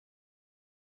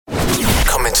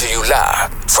coming to you live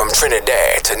from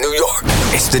Trinidad to New York.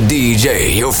 It's the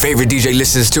DJ your favorite DJ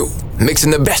listens to,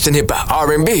 mixing the best in hip-hop,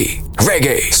 R&B,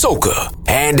 reggae, soca,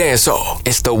 and dancehall.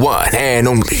 It's the one and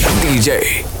only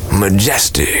DJ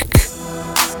Majestic.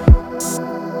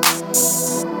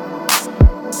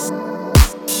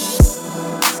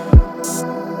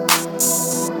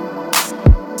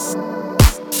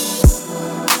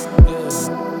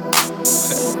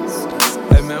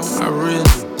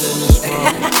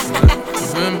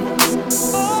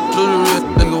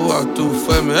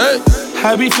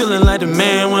 I be feeling like the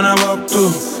man when I walk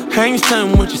through. Ain't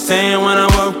stunning what you saying when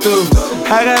I walk through.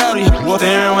 I got all these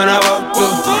staring when I walk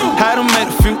through. I done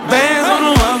made a few bands on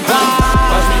the walk through.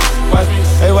 Watch me,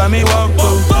 hey, why me walk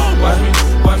through?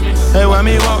 Watch me, hey, why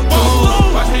me walk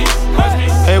through? Watch me,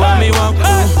 hey, why me walk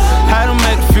through? I done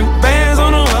made a few bands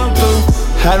on the walk through.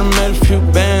 I done made a few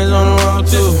bands on the walk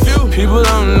through. People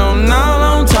don't know now,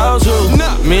 I don't talk to.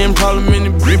 Me and Parliament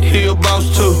and Brip, he a boss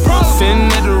too.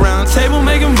 Sitting at the round table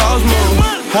making boss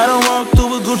moves. I done walk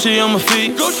through with Gucci on my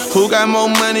feet. Who got more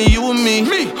money, you or me?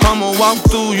 I'ma walk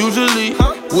through usually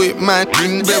with my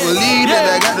Beverly that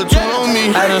I got the tool on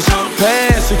me. I done sunk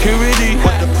past security.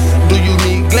 What the do you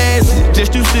need glasses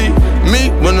just to see me?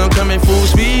 When I'm coming full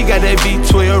speed, got that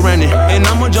V12 running. And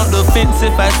I'ma jump the fence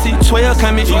if I see 12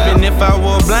 coming. Even if I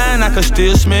were blind, I could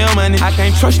still smell money. I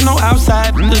can't trust no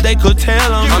outside, cause they could tell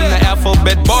them I'm the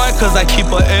alphabet boy, cause I keep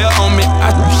a L on me.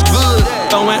 I good,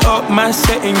 throwing up my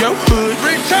set in your hood.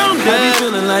 I be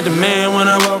feeling like the man when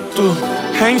I walk through.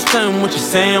 Ain't stunning what you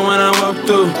saying when I walk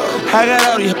through. I got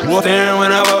all these staring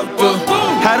when I walk through.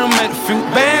 I done made a few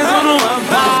bands on the walk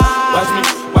through.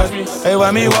 Watch me, hey,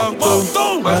 why me walk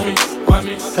through? Watch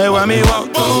me, hey, why me walk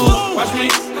through? Watch me,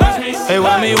 hey,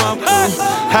 why me walk through?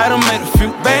 I done made a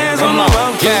few bands on the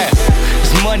walk through. Yeah,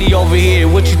 it's money over here,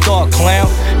 what you thought, clown?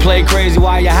 Play crazy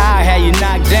while you high, how you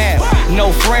knocked down.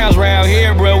 No friends round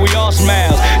here, bro, we all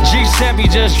smiles. Giuseppe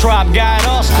just dropped, got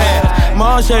all style.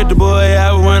 Mom shake the boy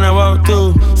out when I walk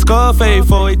through. Scarface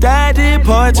before he died, did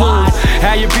part two.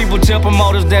 How your people tell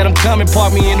promoters that I'm coming,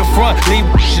 park me in the front. Leave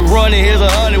shit running, here's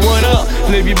 100, what up?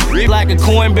 Flip your bitch like a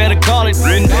coin, better call it.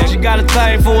 She got a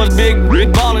thing for us big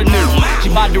ballin' niggas. She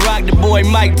bout to rock the boy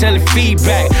Mike, tell it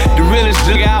feedback. The realest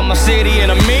nigga out my city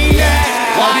and I mean that.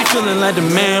 I be feeling like the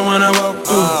man when I walk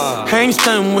through. Ain't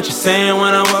stunning what you saying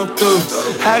when I walk through.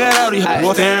 I got all these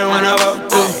staring when I walk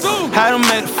through. I done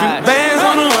made a few bands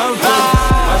on the walk through.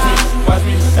 Watch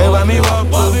me, hey, why me walk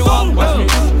through?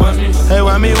 Watch me, hey,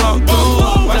 why me walk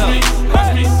through?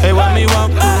 Watch me, hey, why me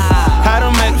walk through? I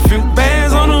done made a few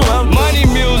bands on the walk through. Money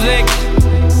music.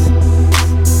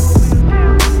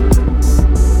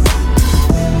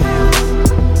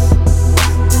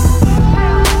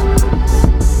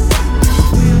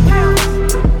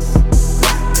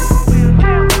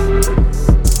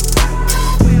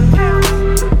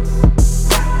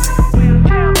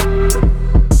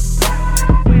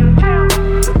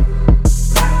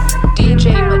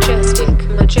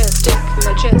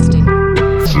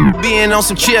 Being on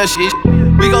some chill shit,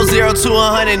 we go 0 to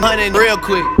 100 real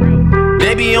quick.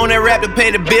 They be on that rap to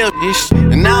pay the bill,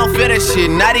 and I don't feel that shit,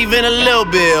 not even a little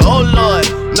bit. Oh Lord,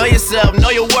 know yourself, know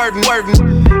your worth.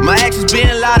 My actions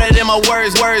being louder than my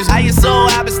words. How you so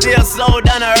high but still so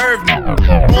down to earth?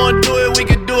 Wanna do it, we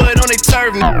can do it on the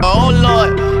turf. Oh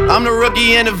Lord, I'm the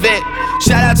rookie and the vet.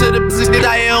 Shout out to the bitches that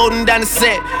I ain't holding down the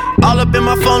set. All up in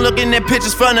my phone looking at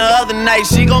pictures from the other night.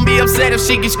 She gon' be upset if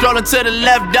she keep scrolling to the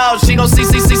left, dog. She gon' see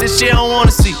that she don't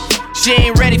wanna see. She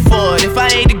ain't ready for it. If I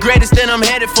ain't the greatest, then I'm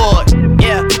headed for it.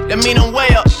 Yeah, that mean I'm way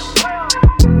up.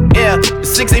 Yeah, the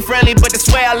 6 ain't friendly, but that's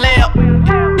where I lay up.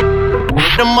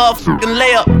 The motherfucking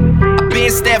layup. I been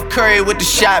Steph Curry with the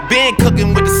shot, been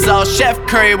cooking with the sauce, Chef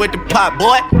Curry with the pot,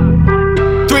 boy.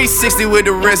 360 with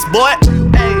the wrist, boy.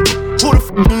 Hey, who the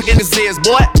f*** in this is,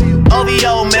 boy?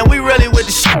 OVO, man, we really with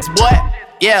the shits, boy.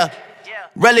 Yeah,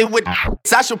 really with the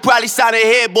shits. I should probably sign a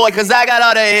hit, boy, cause I got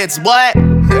all the hits, boy.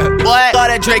 Boy, all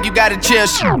that Drake, you gotta chill,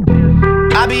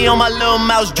 I be on my little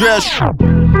mouse drill,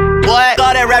 boy,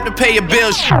 all that rap to pay your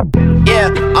bills, yeah,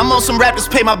 I'm on some rappers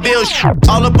pay my bills,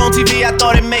 all up on TV, I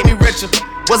thought it made me richer.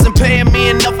 Wasn't paying me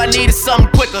enough, I needed something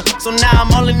quicker. So now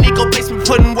I'm all in Nico basement,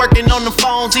 working on the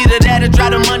phones. Either that or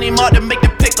drive the money mark to make the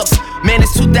pickups. Man,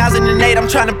 it's 2008, I'm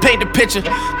trying to paint the picture.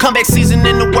 Comeback season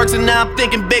in the works and now I'm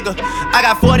thinking bigger. I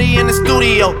got 40 in the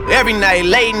studio, every night,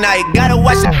 late night. Gotta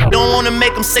watch it, don't wanna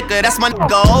make them sicker. That's my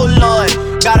nigga, oh Lord.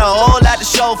 Got a whole lot to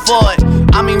show for it.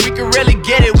 I mean, we could really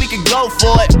get it, we could go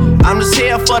for it. I'm just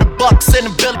here for the bucks and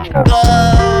the bill.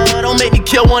 Don't make me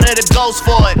kill one of the ghosts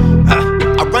for it.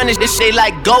 I run running this shit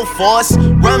like go for us.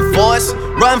 Run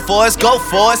for us, go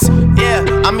for us. Yeah,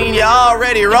 I mean you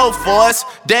already wrote for us.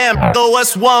 Damn, go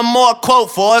what's one more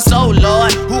quote for us? Oh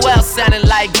Lord, who else sounding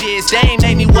like this? They ain't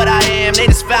made me what I am, they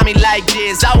just found me like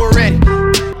this. I was ready.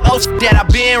 Oh shit, I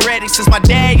been ready since my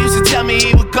dad used to tell me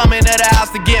he would come into the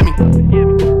house to get me.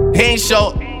 He ain't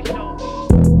show.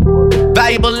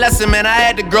 Valuable lesson, man, I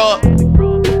had to grow up.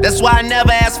 That's why I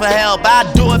never ask for help.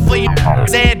 I do it for you,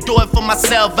 say do it for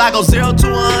myself. I go 0 to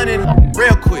 100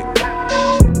 real quick.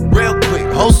 Real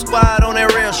quick, whole squad on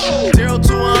that real shit. 0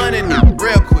 to 100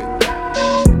 real quick.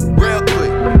 Real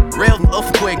quick, real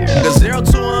quick. Go 0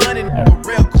 to 100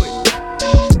 real quick.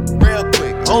 Real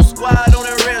quick, whole squad on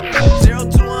that real 0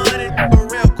 to 100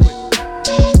 real quick.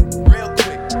 Real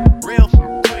quick, real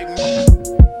quick.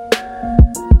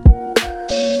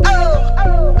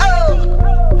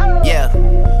 Yeah,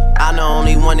 I'm the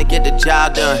only one to get the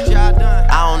job done.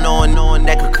 I don't know no one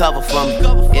that could cover for me.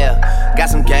 Yeah, got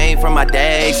some game from my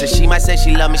day. So she might say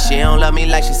she love me, she don't love me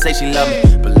like she say she love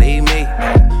me. Believe me,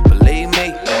 believe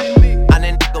me. I'm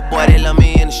that nigga boy, they love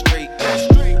me in the street.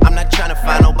 I'm not trying to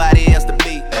find nobody else to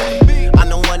beat. I'm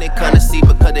the one they come to see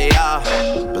because they are.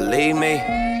 Believe me,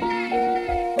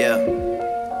 yeah.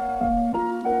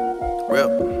 Real.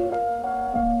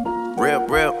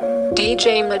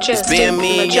 DJ Majestic. It's being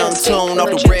me and Young Tune off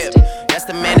the rip. That's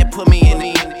the man that put me in the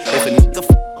end. If a nigga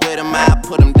with him, I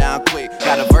put him down quick.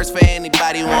 Got a verse for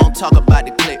anybody who won't talk about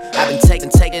the clip. I've been taking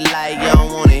it like you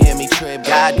don't wanna hear me trip.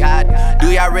 God,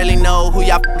 do y'all really know who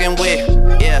y'all fucking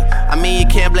with? Yeah, I mean you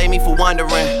can't blame me for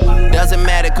wondering. Doesn't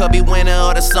matter, could be winter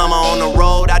or the summer. On the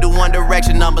road, I do One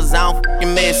Direction numbers, I don't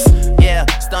fucking miss. Yeah,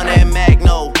 Stunner and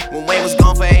Magno. When Wayne was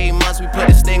gone for 8 months, we put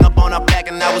this thing up on our back,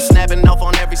 and I was snapping off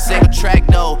on every single track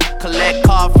though. Collect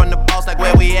card from the boss, like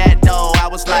where we at though. I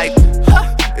was like,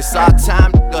 huh, it's our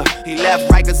time, nigga. He left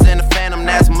Rikers in the Phantom,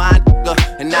 that's my nigga.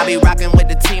 And I be rocking with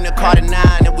the team, the Carter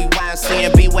 9, and we YMC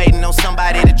and be waiting on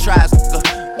somebody to try us, nigga.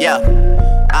 Yeah,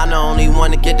 I'm the only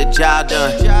one to get the job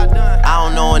done. I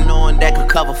don't know no one that could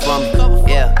cover for me.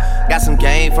 Yeah, got some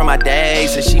game from my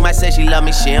days. So she might say she love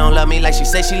me, she don't love me like she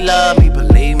say she love me.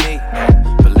 Believe me,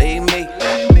 believe me.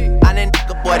 I'm that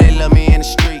nigga boy, they love me in the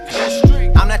street.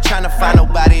 I'm not trying to find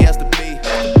nobody else to be.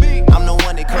 I'm the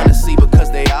one they come to see because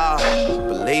they are.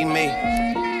 Believe me.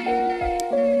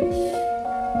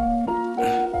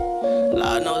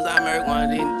 Lord knows I married one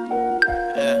of these.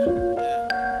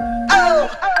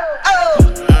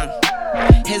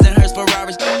 His and hers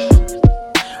Ferraris.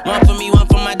 One for me, one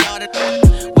for my daughter.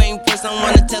 Waiting for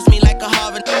someone to test me like a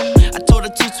Harvard. I told her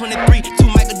 223, 2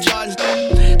 Michael Jordans.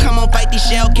 Come on, fight these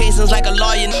shell casings like a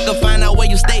lawyer. Nigga, find out where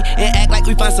you stay and act like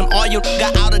we find some oil.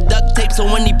 Got out of duct tape, so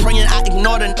when he praying, I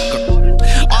ignore the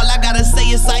nigga. All I gotta say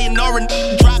is sayonara.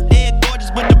 Drop dead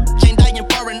gorgeous, but the bitch ain't dying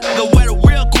for a nigga. Where the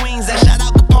real queens at? Shout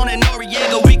out Capone and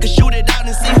Noriega. We could shoot it out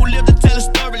and see who lived to tell a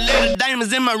story later.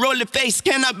 Diamonds in my rolling face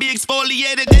cannot be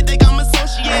exfoliated. They think I'm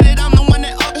associated, I'm the one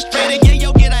that orchestrated. Yeah,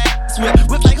 yo, get a ass whip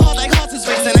like horses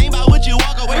racing. Ain't about what you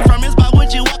walk away from, it's about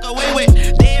what you walk away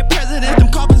with. Dead presidents,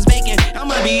 them coffins vacant.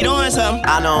 I'ma be doing something.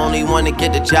 I'm the only one to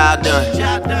get the job done.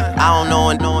 I don't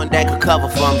know no one that could cover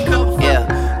for me. Yeah,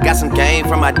 got some game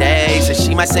from my days. So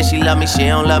she might say she love me, she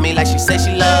don't love me like she say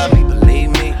she love me. Believe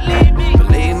me,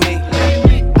 believe me.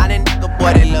 I that nigga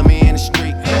boy, they love me in the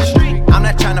street. I'm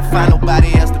not trying to find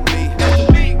nobody else to be.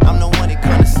 I'm the one they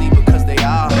come to see because they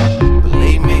are.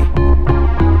 Believe me.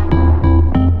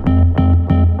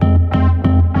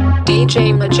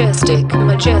 DJ Majestic.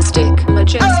 When you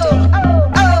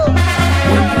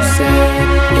said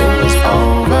it was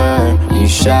over, you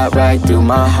shot right through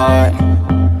my heart.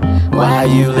 Why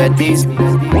you let these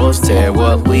wolves tear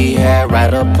what we had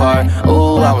right apart?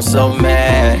 Ooh, I was so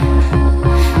mad.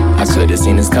 I could've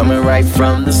seen this coming right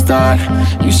from the start.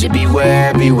 You should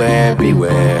beware, beware,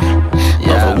 beware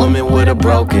of a woman with a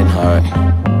broken heart.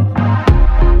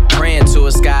 Praying to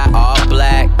a sky all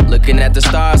black, looking at the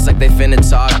stars like they finna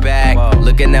talk back.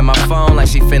 Looking at my phone like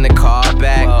she finna call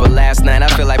back. But last night I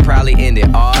feel like probably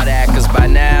ended all that. Cause by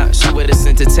now she would've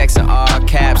sent a text in all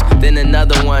caps. Then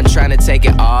another one trying to take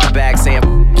it all back, saying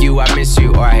F you, I miss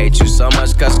you, or I hate you so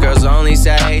much. Cause girls only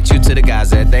say I hate you to the guys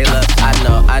that they love. I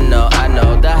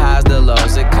know, the highs, the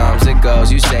lows, it comes, it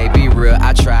goes. You say be real,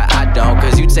 I try, I don't.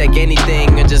 Cause you take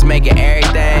anything and just make it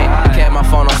everything. I kept my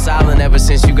phone on silent ever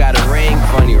since you got a ring.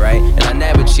 Funny, right? And I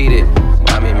never cheated.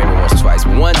 I mean, maybe once, twice,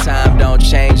 but one time don't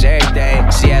change everything.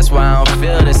 She asked why I don't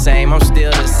feel the same. I'm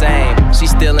still the same.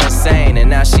 She's still insane, and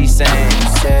now she's saying, you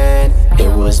said it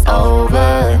was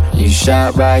over. You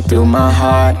shot right through my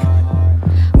heart.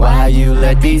 Why you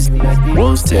let these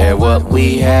wolves tear what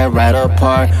we had right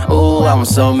apart? Ooh, I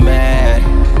was so mad.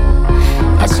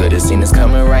 I could've seen this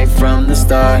coming right from the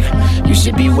start. You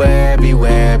should beware,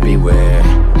 beware, beware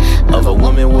of a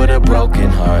woman with a broken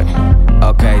heart.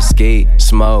 Okay, ski,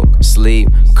 smoke, sleep,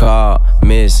 call,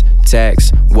 miss,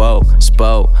 text, woke,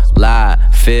 spoke, lie,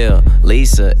 feel,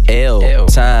 Lisa, ill,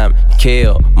 time,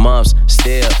 kill, months,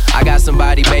 still. I got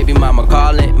somebody, baby mama,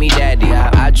 calling me daddy.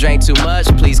 I drank too much,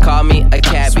 please call me a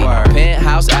cabbie.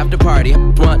 Penthouse after party,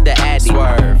 want the addy.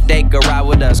 Take a ride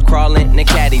with us, crawling in the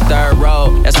caddy. Third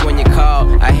row, that's when you call,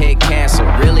 I hit cancel.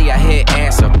 Really, I hit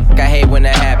answer. I hate when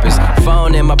that happens.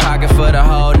 Phone in my pocket for the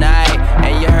whole night,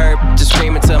 and you heard just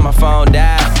screaming till my phone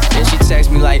died. Then she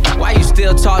text me like, why you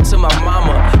still talk to my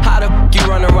mama? How the f you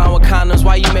run around with condoms?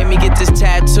 Why you made me get this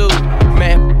tattoo?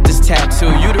 Man, this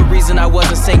tattoo. You the reason I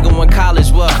wasn't single in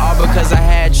college. What, all because I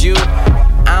had you?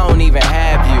 I don't even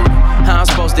have you. How I'm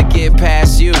supposed to get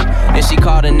past you? Then she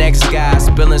called the next guy,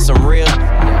 spilling some real.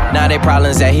 Now they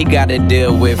problems that he gotta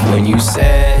deal with. When you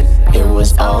said it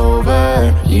was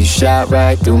over, you shot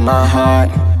right through my heart.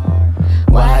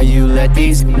 Why you let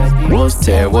these wolves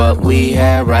tear what we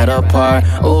had right apart?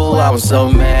 Ooh, I was so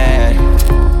mad.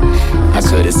 I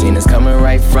could've seen this coming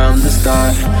right from the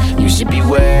start. You should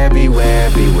beware, beware,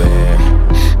 beware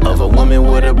of a woman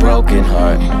with a broken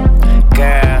heart.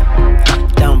 Girl,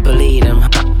 don't believe them,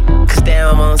 cause they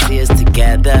don't want to see us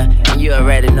together. And you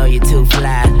already know you're too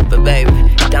fly. But baby,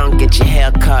 don't get your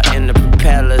hair caught in the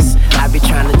propellers. I be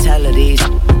trying to tell her these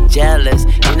jealous.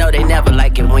 You know they never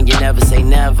like it when you never say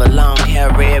never. Long hair,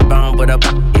 red bone, but up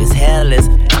is hairless.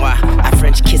 Why, I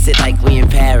French kiss it like we in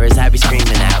Paris. I be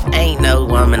screaming out, ain't no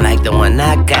woman like the one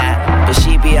I got. But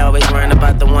she be always worrying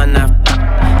about the one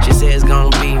she said it's gonna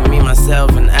be me,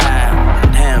 myself, and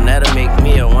I. Damn, that'll make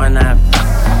me a one-eye.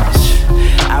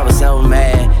 I was so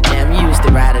mad. Damn, you used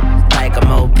to ride it like a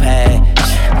moped.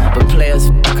 But players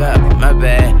fuck up, my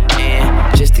bad.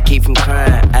 And just to keep from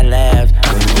crying, I laughed.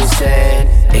 When you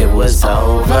said it was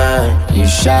over, you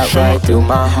shot right through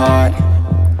my heart.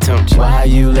 Why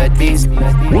you let these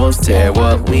wolves tear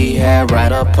what we had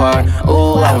right apart?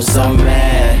 Ooh, I was so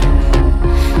mad.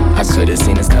 I could've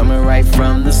seen this coming right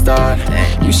from the start.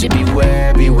 You should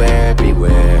beware, beware,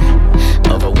 beware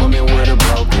of a woman with a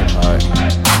broken heart.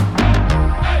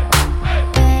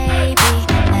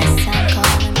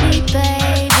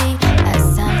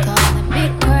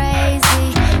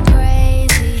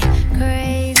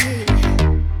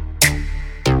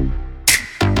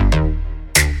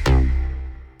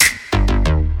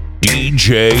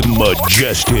 DJ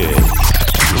Majestic,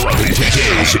 dropping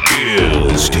today's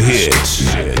illest hits.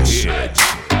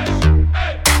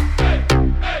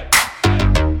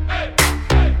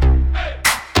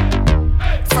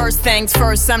 First things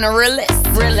first, I'm the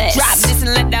realest. Drop this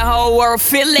and let the whole world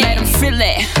feel it. Let them feel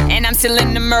it. And I'm still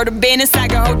in the murder business. I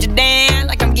can hold you down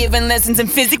like I'm giving lessons in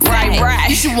physics. Right.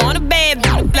 You should want a bad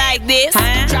bitch like this.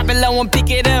 Drop it low and pick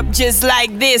it up just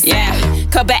like this. Yeah.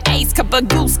 Cup of Ace, cup of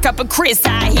Goose, cup of Chris.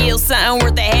 I heal something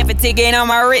worth a half a ticket on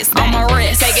my wrist.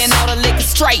 Taking all the liquor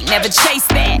straight, never chase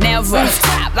that. Never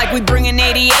stop like we bringing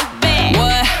 88 back.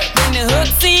 What? Bring the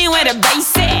hooks in where the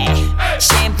bass at.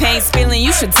 Champagne spilling,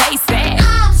 you should taste that.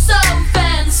 I'm so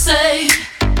fancy,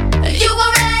 you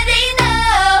already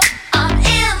know. I'm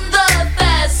in the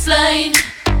fast lane,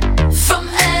 from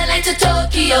LA to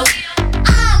Tokyo.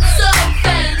 I'm so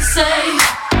fancy,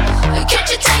 can't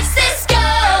you taste this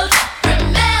gold?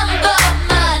 Remember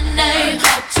my name,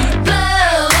 hard to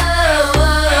blow.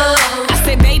 I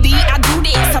said, baby, I do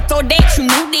this. I thought that you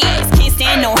knew this. Can't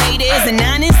stand no haters and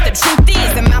honest. The truth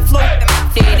is that my flow,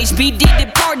 HB did the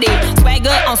party.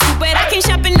 Swagger on stupid, I can't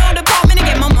shop in no department to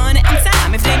get my money on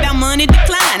time. If they about money,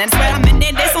 decline. I swear I'm in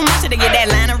that so much to get that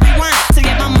line of rewind. To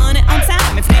get my money on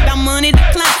time. If they about money,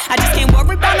 decline. I just can't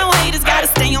worry about no haters, gotta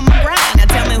stay on my grind. Now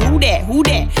tell me who that?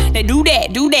 They do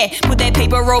that. Put that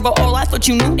paper over all, I thought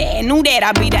you knew that.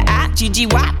 I be the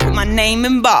I-G-G-Y, put my name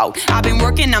in bold. I've been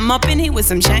working, I'm up in here with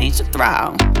some change to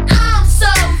throw. I'm so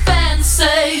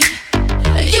fancy,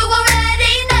 you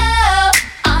already know.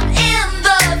 I'm in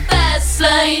the fast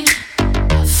lane,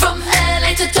 from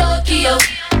LA to Tokyo.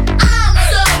 I'm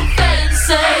so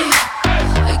fancy,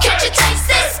 can't you taste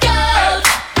this gold?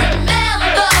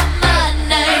 Remember my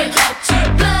name, hard to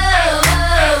blow.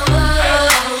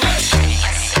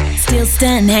 Still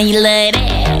stunning how you love that.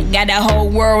 Got the whole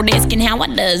world asking how I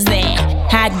does that.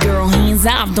 Hot girl, hands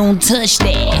off, don't touch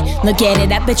that. Look at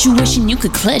it, I bet you wishing you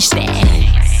could clutch that.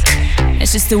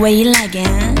 That's just the way you like it,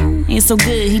 huh? It's so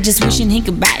good, he just wishing he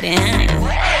could bite it, huh?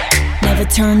 Never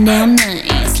turn down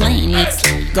nothing, slaying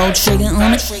it. Gold trigger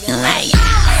on it, like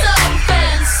I'm so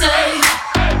fancy,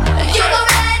 you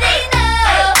already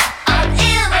know. I'm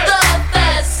in the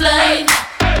fast lane,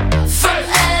 from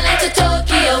LA to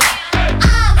Tokyo.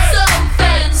 I'm so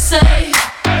fancy.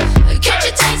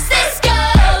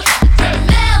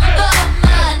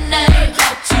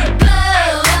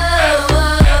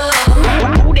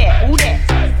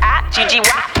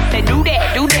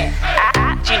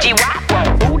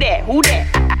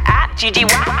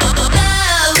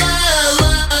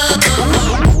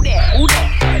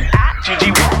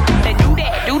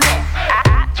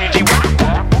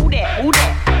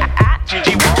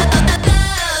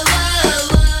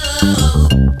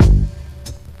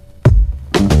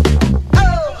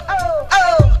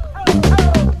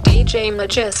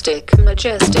 Majestic,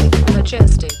 Majestic,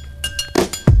 Majestic.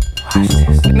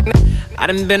 I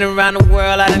done been around the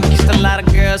world, I done kissed a lot of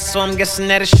girls, so I'm guessing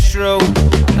that it's true.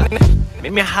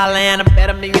 Make me holler and I bet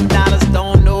 $1 million.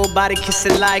 Don't nobody kiss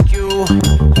it like you.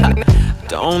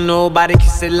 Don't nobody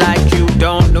kiss it like you.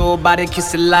 Don't nobody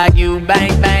kiss it like you.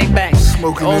 Bang, bang, bang.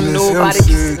 Smoking don't nobody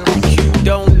kiss it like you.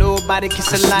 Don't nobody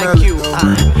kiss it like you.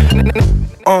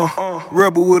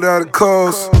 Rebel without a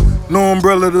cause. No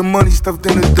umbrella, the money stuffed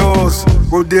in the doors.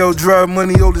 Rodale Drive,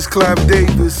 money, oldest Clive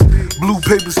Davis. Blue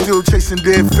paper still chasing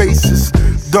dead faces.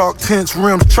 Dark tints,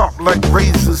 rims chopped like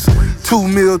razors. 2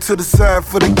 mil to the side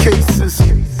for the cases.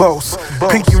 Boss,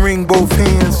 pinky ring both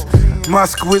hands.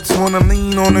 Moskowitz wanna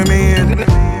lean on a man.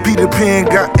 Peter Pan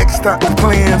got X'd out the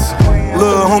plans.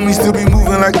 Lil' homie still be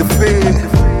moving like the Fed.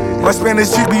 My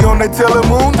Spanish chick be on that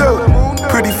Telemundo.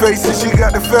 Pretty face and she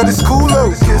got the fattest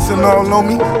culo. Kissing all on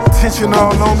me, attention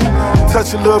all on me.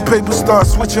 Touch a little paper, start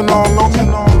switching all on me.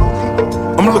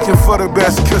 I'm looking for the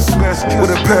best kiss with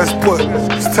a passport.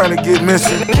 It's time to get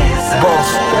missing. Boss.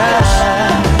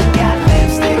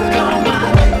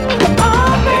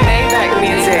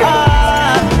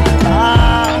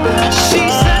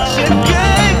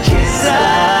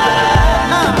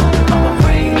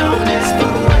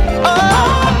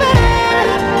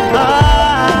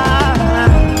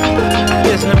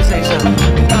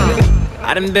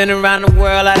 I done been around the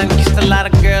world, I done kissed a lot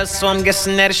of girls, so I'm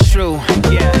guessing that it's true.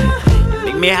 Yeah.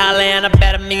 Make me holler and I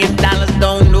bet $1 million.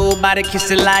 Don't nobody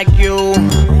kiss it like you.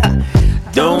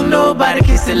 Don't nobody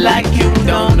kiss it like you.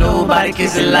 Don't nobody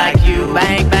kiss it like you.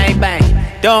 Bang, bang, bang.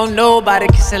 Don't nobody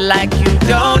kiss it like you.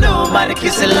 Don't nobody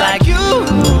kiss it like you.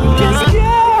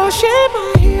 Yo, she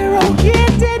my hero.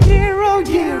 Get that hero.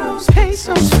 Euros,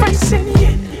 pesos, francs, and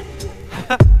yen.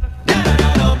 I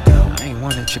ain't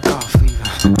wanting your golf either.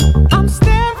 I'm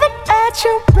staring at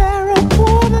your barrel,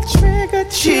 pull the trigger,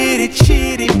 chitty,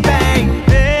 chitty, bang,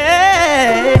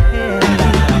 bang.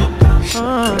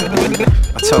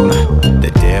 I told her,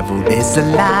 the devil is a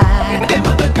lie. Them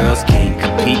other girls can't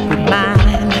compete with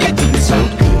mine. You're so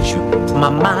good, you my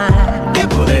mind. You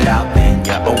pull it out, then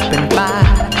you open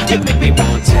wide. You make me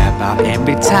want to tap out and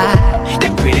retire.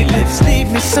 Your pretty lips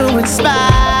leave me so inspired.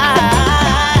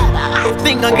 I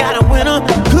think I got a winner,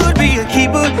 could be a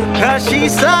keeper, cause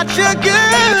she's such a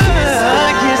good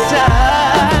kisser.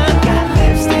 Got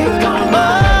lipstick on my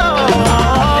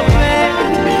man.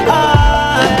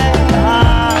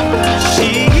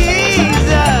 She's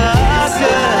a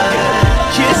good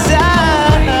kisser.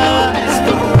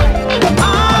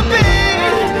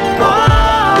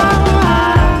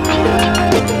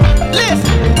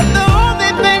 Listen, the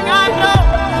only thing I know,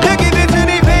 to give it to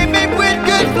me, baby, with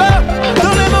good flow.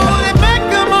 Don't ever hold it back,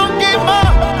 come on, give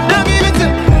more. Now give it to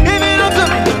me, give it up to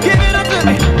me, give it up to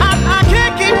me. I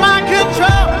can't keep my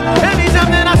control. Every time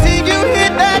that I see you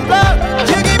hit that blow,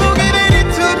 you keep on giving it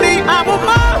to me, I want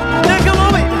more. Now come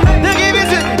on, wait, now give it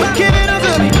to me, give it up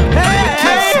to me. Hey,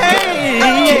 hey,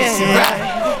 hey, kiss it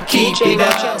right, keep it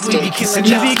up. We be kissing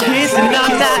all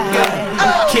night,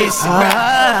 kiss it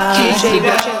right, keep it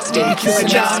up. We be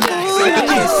kissing all night,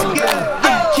 kiss it good,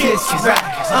 kiss it right,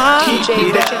 keep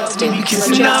it up. We be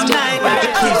kissing all night,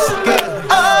 kiss it good,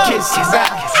 kiss it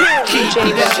right, keep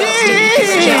it up.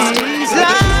 She's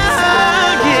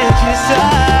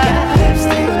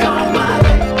lipstick on my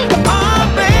leg, oh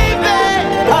baby,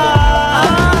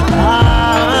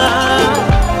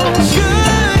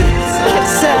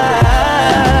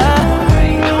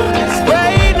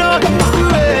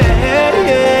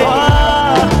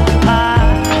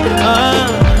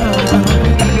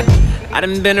 I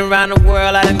done been around the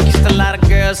world, I done kissed a lot of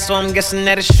girls, so I'm guessing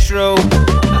that it's true.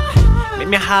 Make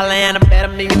me holler and I bet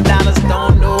 $1 million.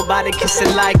 Don't nobody kiss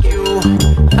it like you.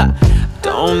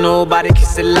 Don't nobody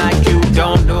kiss it like you.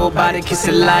 Don't nobody kiss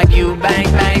it like you. Bang,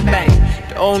 bang, bang.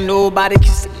 Don't nobody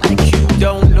kiss it like you.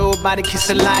 Don't nobody kiss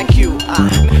it like you.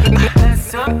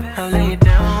 That's up, I lay it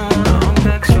down. Long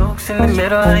back strokes in the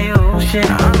middle of the ocean.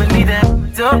 I'ma leave that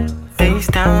up. Face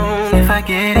down, if I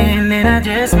get in, then I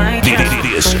just might try.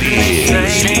 This is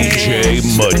DJ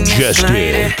Majestic. I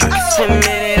can submit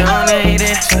it all night,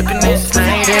 slipping this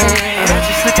night in.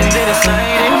 Just looking to the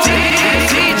side,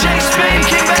 DJ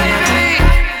Spanking,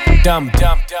 baby. Dumb,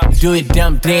 do it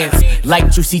dumb dance. Like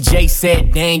Juicy J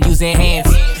said, they ain't using hands.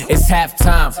 It's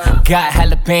halftime, got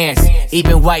hella bands.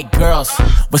 Even white girls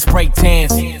with spray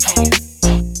tans.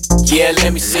 Yeah,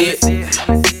 let me see it.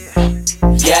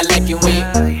 Yeah, I like it when you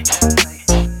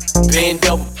bend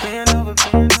over.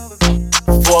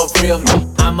 For real,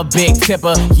 I'm a big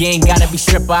tipper. You ain't gotta be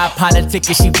stripper. I politic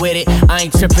if she with it. I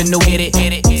ain't tripping to hit it.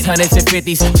 Hundreds and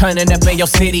fifties, turning up in your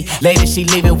city. Later she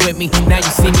leaving with me. Now you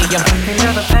see me, I'm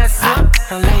never pass up.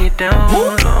 I lay it down.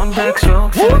 Long back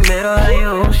strokes in the middle of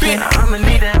your ocean. I'ma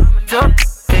need that up,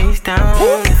 face down.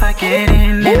 If I get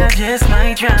in, then I just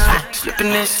might drown. Slipping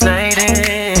and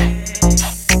sliding.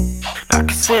 I can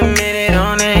swim in it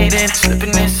all night and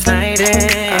slipping and sliding.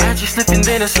 I just slipping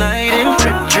then I sliding.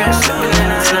 Drip, drip, slipping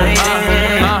and I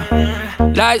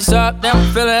sliding. Lights up, then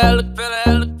I'm feeling hella.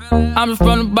 I'm just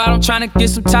from the bottom trying to get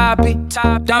some toppy.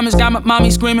 Diamonds got my mommy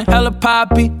screaming hella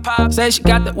poppy. Say she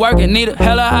got the work and need a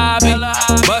hella hobby.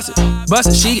 Bust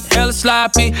it, she get hella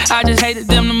sloppy. I just hated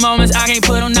them the moments I can't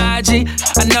put on IG.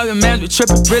 I know your man's been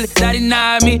tripping, really, that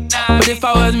denied me. But if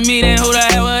I wasn't me, then who the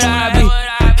hell would I be?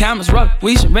 Cameras roll,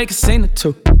 we should make a scene or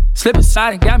two. Slip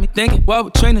inside and got me thinking, what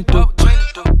would Trina do?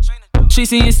 She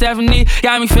seen Stephanie,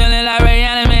 got me feeling like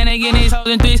Rihanna, man, they get these hoes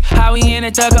in threes. How we in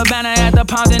it, took a banner at the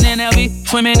Palms and NLV.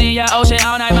 Swimming in your ocean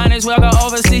all night, might as well go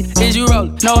overseas. Is you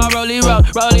rollin'? No, I rolly roll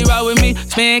with me.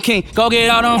 Spin king, go get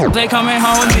all them, they coming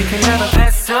home with me. Can never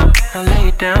pass up, I lay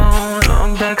it down.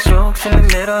 Long back strokes in the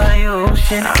middle of your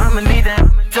ocean. I'ma need that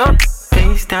up,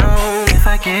 face down. If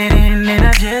I get in, then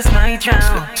I just might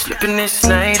drown. Slipping and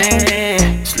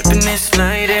sliding, slipping and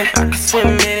sliding. I can swim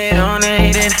in it all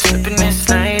night and slipping and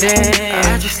sliding.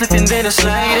 I just slipping then I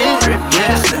sliding.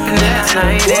 Yeah, slipping then I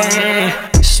sliding.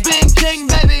 Spin king,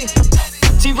 baby.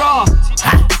 T-Raw,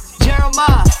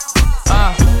 Jeremiah.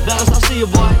 Fellas, I'll see you,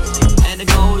 boy. And it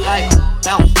go like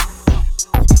bounce.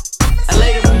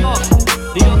 LA to New York,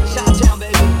 New York to Chi-Town,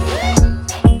 baby.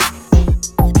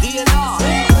 DNR.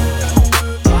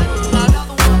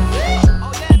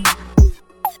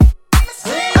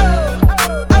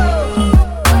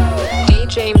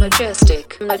 DJ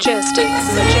Majestic.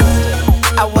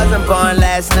 I wasn't born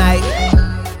last night.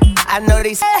 I know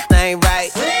these ain't right.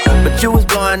 But you was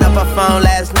blowing up her phone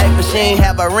last night. But she ain't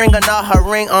have a ring or not her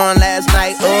ring on last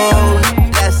night. Ooh,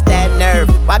 that's that nerve.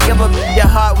 Why give a your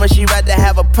heart when she rather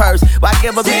have a purse? Why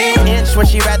give a inch when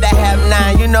she rather have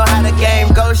 9? You know how the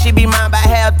game goes. She be mine by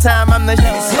halftime. I'm the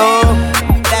ooh,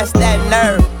 that's that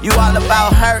nerve. You all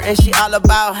about her and she all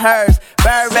about hers.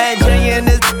 Birdman Jr. and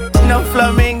this no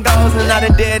flamingos. And I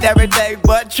done did every day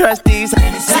but trust these. See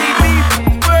me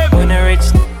when I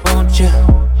rich, won't you?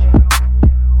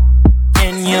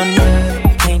 And you know,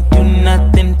 can't do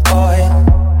nothing for you.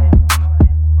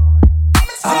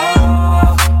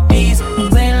 Oh, these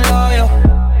ain't loyal.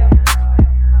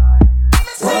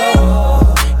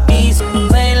 Whoa, these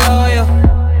ain't loyal.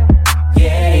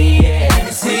 Yeah, yeah. Let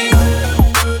me see.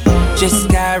 Just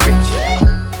got rich.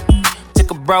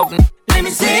 Took a broken. Let me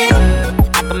see. I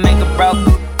can make a broke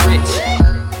rich.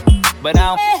 But I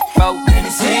don't broke. Let me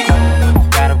see.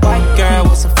 Got a white girl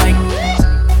with some fake.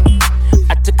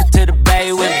 I took her to the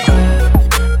bay with me.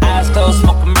 Eyes closed,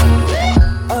 smoking.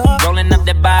 Rolling up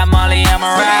that by Molly, I'm a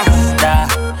rasta.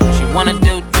 She wanna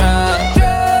do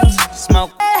drugs,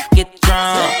 smoke, get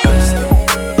drunk.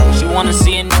 She wanna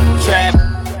see a trap.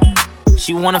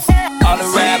 She wanna all the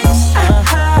rappers.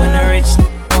 When I rich,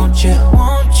 won't you,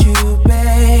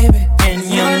 baby? And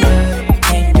you know,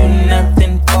 can't do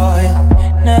nothing for you,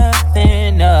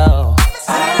 nothing, no.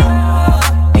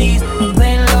 These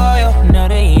ain't loyal, no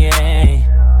they ain't.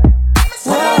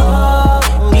 Whoa,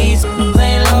 these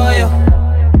ain't loyal,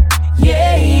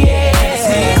 yeah,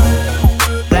 yeah.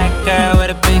 Black girl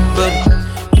with a big booty,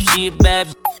 if she a bad,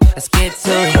 let's get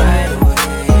to it right away.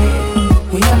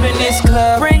 We up in this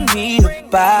club, bring me the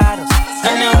bottles. I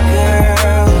know,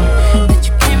 girl, that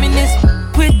you came in this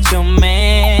with your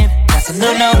man. That's a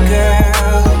no-no,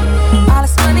 girl. All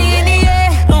this money in the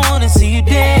air, I wanna see you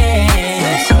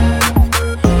dance.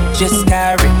 Just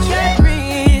got rich,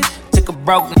 took a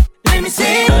broke. Let me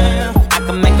see. I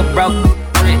can make a broke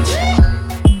rich,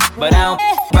 but I don't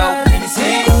broke. Let me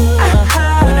see.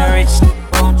 When I rich,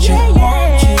 won't you,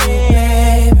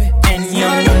 baby? And you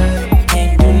know,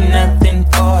 can't do nothing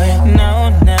for you, no,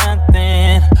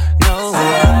 nothing, no.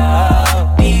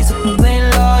 These ain't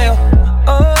loyal,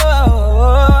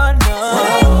 oh no.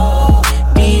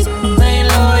 These ain't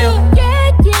loyal,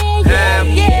 yeah.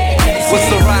 What's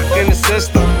the rock in the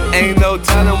system? Ain't no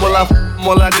telling, will I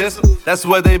will I diss them? That's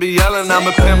what they be yelling, I'm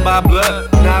a pin by blood,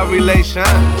 not relation.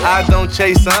 I don't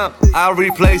chase some, I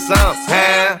replace some.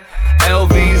 Huh?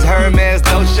 LVs, Hermes,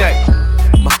 no shake.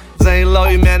 My ain't low,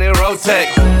 man, they rotate.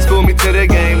 School me to the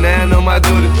game, now I know my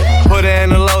duty. Put her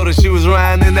in the loader, she was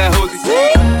riding in that hoodie.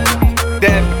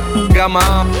 That got my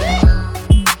own,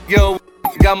 yo,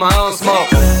 got my own smoke.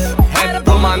 Had to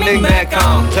put my ring back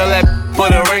on, tell that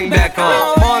put a ring back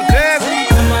on.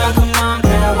 Come on,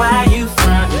 girl, why you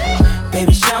frontin'?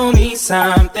 Baby, show me something.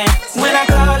 something. When I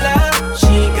call her,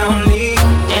 she gon' leave.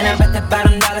 And I bet that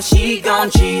 $1 she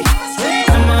gon' cheat.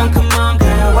 Come on,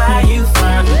 girl, why you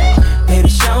frontin'? Baby,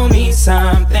 show me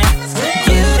something.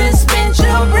 You done spent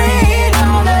your bread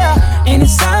on her, and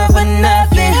it's all for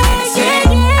nothing.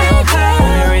 I'm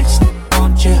kinda rich,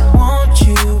 want you,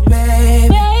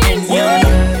 baby. And you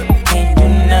can't do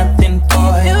nothing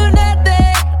for you.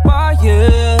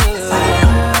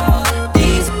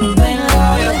 These play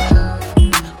loyal.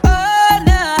 Oh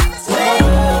no,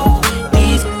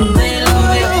 these play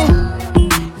loyal.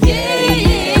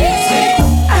 Yeah.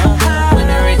 When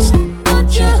I rich, want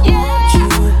you,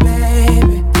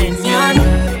 baby. And you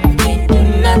can't do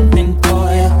nothing for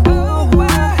you.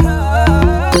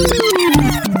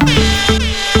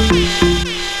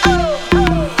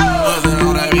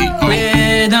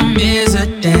 Rhythm is a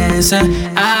dancer.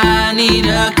 I need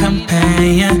a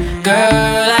companion.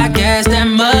 Girl, I guess that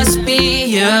must be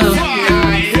you.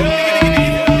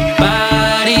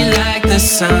 Body like the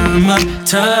summer,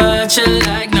 touch it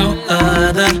like no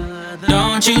other.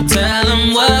 Don't you tell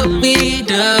them what we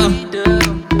do.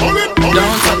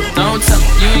 Don't tell them,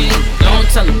 you ain't, don't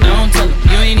tell them,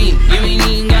 you ain't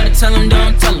even gotta tell them,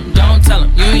 don't tell them,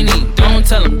 you ain't even, don't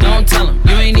tell them,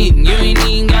 you ain't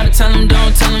even gotta tell them,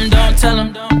 don't tell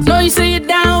them. No, you say you're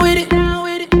down with it,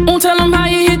 won't tell them how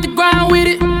you hit the ground with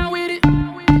it.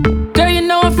 Girl, you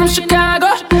know I'm from Chicago,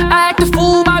 I act a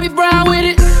fool, Bobby Brown with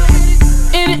it.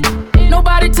 In it,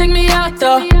 nobody take me out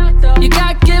though. You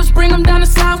got gifts, bring them down to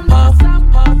South Pole.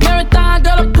 Marathon,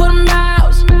 girl, I put them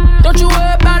out. Don't you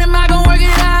worry about him, I gon' work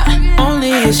it out. Only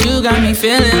it's you got me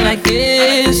feeling like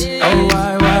this. Oh,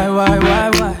 why?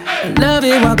 Love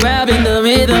it while grabbing the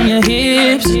rhythm, your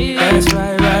hips. That's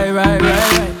right.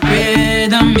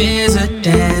 Rhythm is a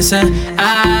dancer.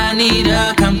 I need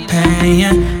a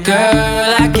companion.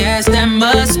 Girl, I guess that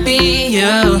must be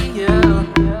you.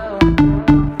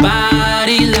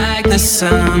 Body like the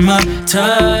summer,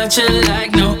 touch it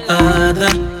like no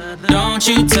other. Don't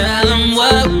you tell them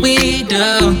what we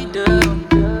do.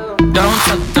 Don't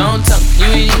tell them, you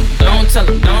ain't even, don't tell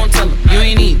them, you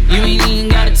ain't even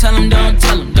gotta tell them, don't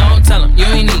tell them, you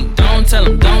ain't even, don't tell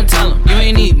them, you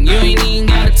ain't even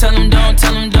gotta tell them, don't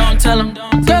tell them.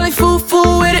 Girl, they fool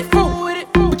with it,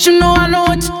 but you know I know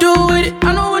what to do with it. I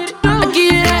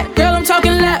give you that, girl, I'm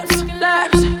talking laps.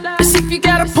 Let's see if you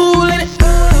got a pool in it.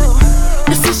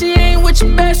 Let's see she ain't with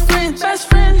your best friends.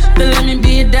 Then let me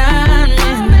be a diamond.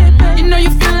 You know you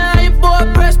feelin' how your boy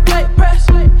press play.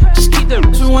 Just keep the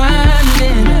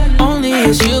rewinding. Only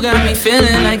it's you got me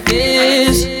feeling like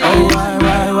this. Oh, why?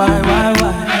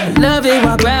 Love it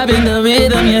while grabbing the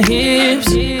rhythm, your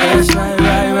hips. That's right.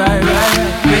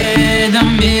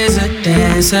 Rhythm is a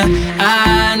dancer.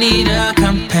 I need a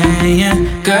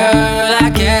companion. Girl, I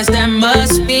guess that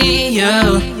must be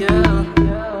you.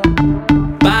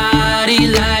 Body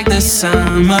like the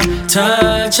summer,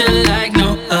 touch it like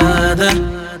no other.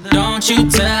 Don't you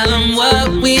tell them what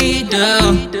we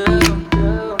do.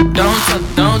 Don't tell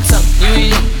them, you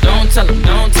ain't, don't tell them,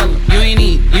 you ain't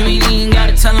even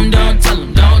gotta tell them, don't tell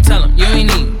them, you ain't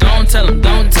even, don't tell them,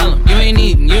 you ain't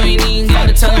even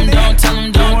gotta tell them, don't tell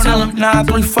them.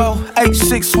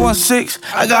 934-8616.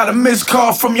 I got a missed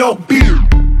call from your beard.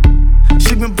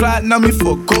 She been plotting on me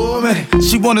for a good minute.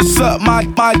 She wanna suck my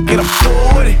get a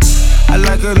pull with it. I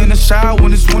like her in the shower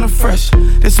when it's winter fresh.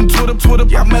 There's some Twitter,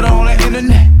 I met her on the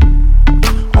internet.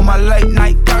 On my late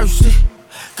night thirsty,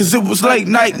 cause it was late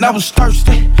night and I was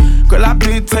thirsty. Girl, I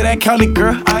been to that county,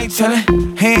 girl, I ain't tellin'.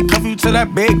 Handcuff you to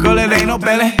that bed, girl, it ain't no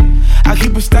belly. I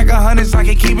keep a stack of hundreds, I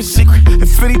can keep it secret.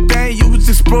 If anything, you was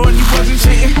exploring, you wasn't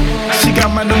cheating. She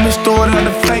got my number stored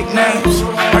under fake names.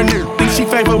 Her nigga think she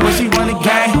favorite when she run the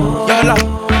game. YOLO,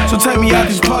 so take me out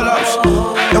these pull-ups,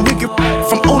 and we can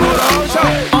from Uno to Ocho.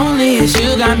 Only it's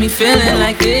you got me feeling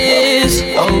like this.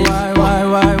 Oh, why?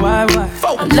 I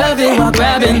love it while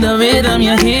grabbing the rhythm,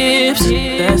 your hips.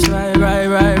 That's right.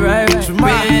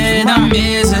 Rhythm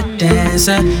is a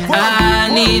dancer. I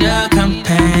need a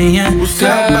companion.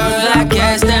 Girl, I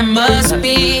guess that must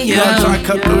be you.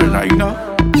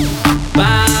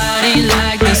 Body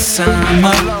like the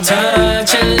summer,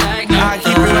 touch it like no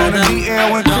other.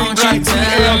 Don't you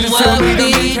tell them what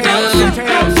we do.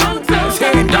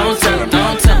 Don't tell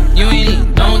them, you ain't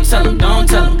even, don't tell them,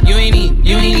 you ain't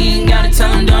even gotta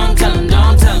tell them, don't tell them,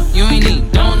 you ain't even,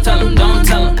 don't tell them,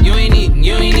 you ain't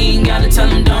even gotta tell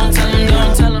them, don't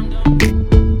tell them.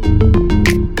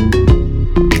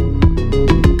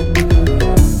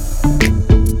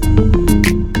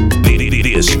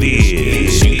 This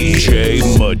is DJ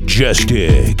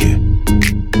Majestic.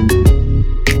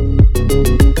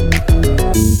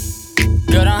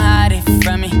 Girl, don't hide it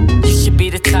from me. You should be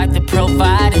the type to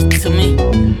provide it to me.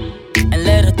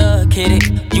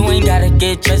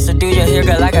 get dressed or do your hair,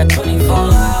 girl. I got 24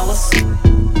 hours.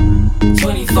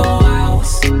 24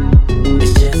 hours.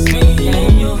 It's just me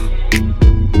and you.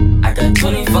 I got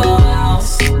 24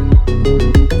 hours.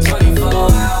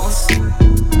 24 hours.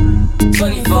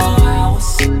 24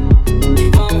 hours. You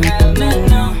won't have nothing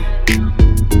now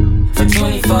for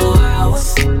 24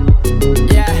 hours.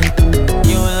 Yeah,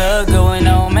 you look good with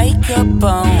no makeup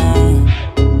on.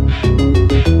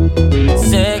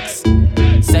 Sex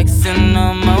in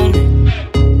the morning.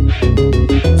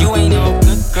 You ain't no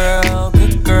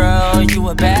good girl, you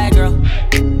a bad girl.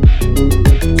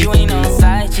 You ain't no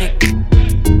side chick,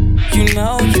 you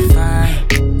know you fine.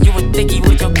 You a dickie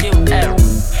with your cute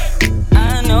ass.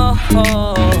 I know,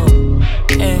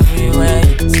 everywhere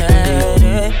you turn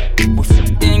it.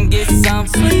 Then get some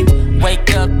sleep,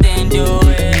 wake up, then do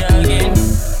it again.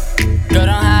 Girl,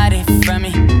 don't hide it from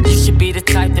me. You should be the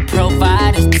type to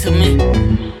provide it to me.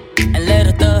 And let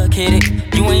a thug hit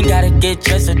it. You ain't gotta get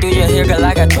dressed or do your hair, girl.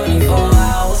 I got 24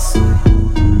 hours.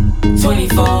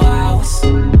 24 hours.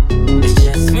 It's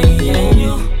just me and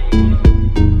you.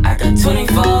 I got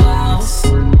 24 hours.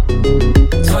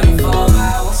 24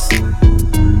 hours.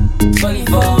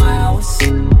 24 hours.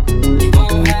 You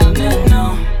won't have nothing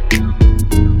on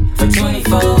for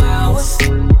 24 hours.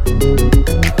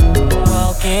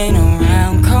 Walking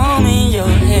around, combing your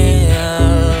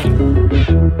hair,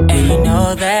 and you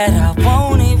know that I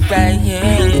want it right here.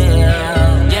 Yeah.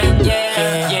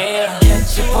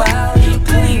 Catch you while you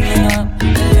cleaning up,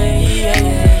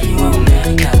 yeah. You on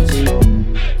that couch.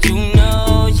 You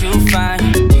know you fine.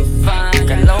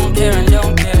 Got long hair and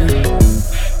don't care.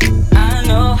 I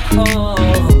know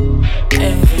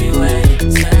everywhere you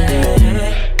turn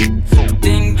it.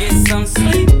 Then get some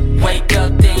sleep, wake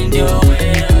up, then do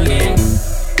it again.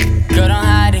 Girl, don't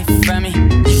hide it from me.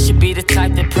 You should be the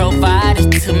type that provide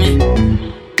it to me.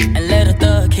 And let a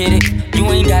thug hit it. You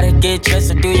ain't gotta get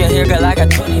dressed or do your hair, girl. I got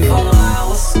 24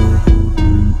 hours.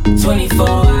 24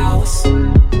 hours.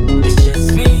 It's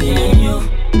just me and you.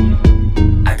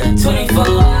 I got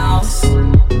 24 hours.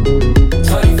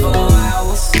 24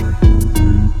 hours.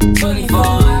 24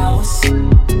 hours.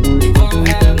 You won't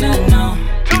have nothing on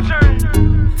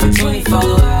for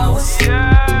 24 hours.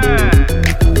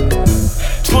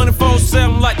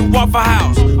 24/7 like the Waffle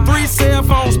House. 3 cell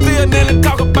phones, still nothing to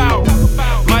talk about.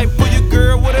 Might pull your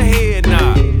girl with a head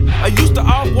nod. I used to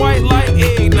off-white like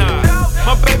eggnog.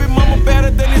 My baby mama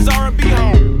better than his R&B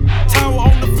home. Tower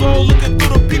on the floor looking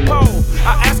through the peephole.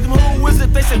 I asked them who is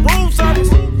it, they said room service.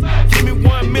 Give me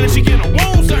 1 minute, she get a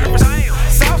room service.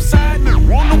 South side,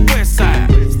 nigga on the west side.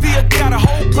 Still got a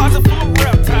whole closet full of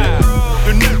reptiles.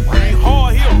 The nigga ain't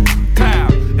hard, he a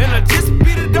tile. And I just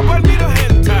beat it up, I need a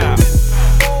hand towel.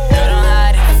 Girl, don't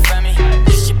hide it from me.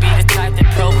 You should be the type that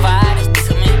provide it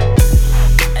to me.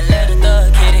 And let a thug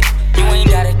hit it. You ain't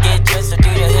gotta get dressed or do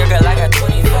your hair, girl. I got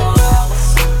 24 hours.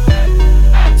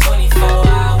 24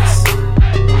 hours.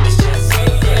 It's just me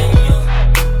and you.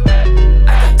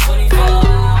 I got 24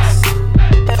 hours.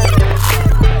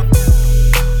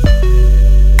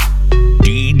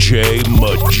 DJ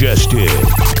Majestic.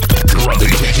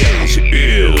 Dropping today's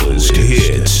illest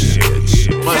hits. Baby,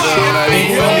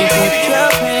 put your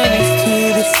panties to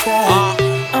the side.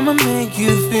 I'ma make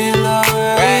you feel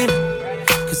alright.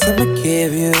 Cause I'ma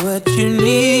give you what you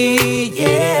need,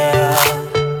 yeah.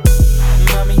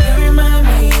 Mommy, you remind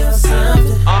me of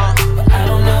something, but I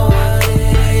don't know what it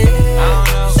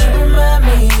is. You remind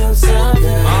me of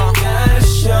something, you gotta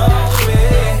show me.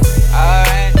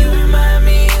 You remind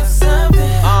me of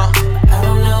something, I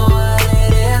don't know what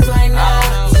it is right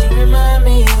now. You remind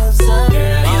me of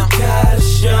something, you gotta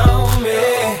show me.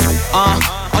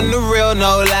 On the real,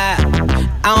 no lie.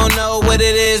 I don't know what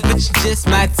it is, but you're just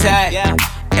my type.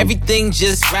 Everything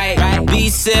just right. B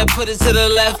said, put it to the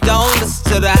left, don't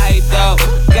listen to the hype though.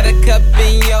 Got a cup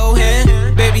in your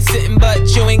hand, baby sitting, but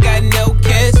you ain't got no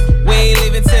kiss. We ain't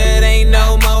leaving till it ain't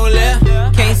no more left.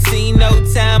 Can't see no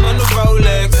time on the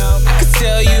Rolex. I could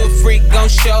tell you a freak gon'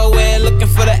 show it. Looking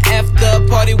for the after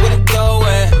party with a dough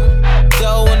at.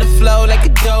 Dough on the flow like a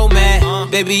dough man.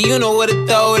 Baby, you know where to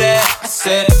throw that. I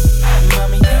said,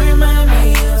 Mommy, you remind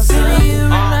me of something. You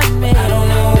remind me. I don't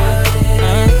know what it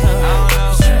is.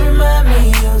 You remind me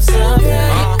of something.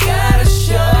 You gotta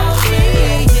show me,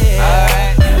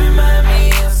 yeah. You remind me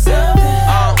of something.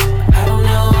 I don't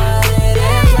know what it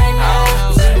is right now.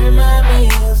 You remind me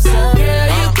of something. Girl,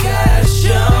 you gotta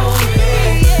show me,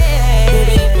 yeah.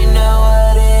 Baby, if you know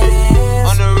what it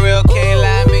is. on the real, can't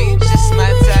lie, me just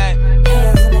my type.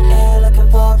 Hands in the air looking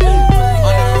for me.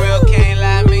 On the real, can't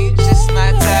lie, me just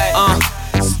my type.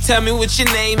 So tell me what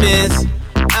your name is.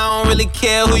 I don't really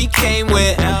care who you came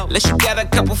with. Unless you got a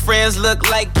couple friends look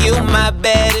like you. My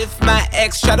bad if my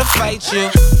ex try to fight you.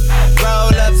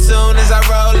 Roll up soon as I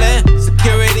roll in.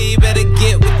 Security better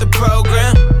get with the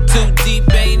program. Too deep,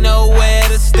 ain't nowhere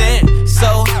to stand.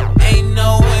 So ain't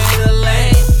nowhere to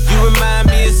land. You remind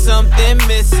me of something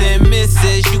missing,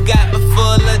 missus. You got my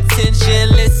full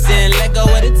attention. Listen, let go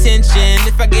of the tension.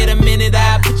 If I get a minute,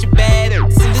 I'll put your bad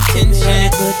ass in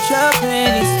detention. Put your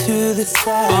panties to the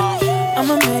side.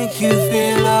 I'ma make you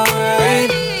feel alright.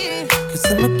 Cause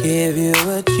I'ma give you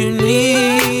what you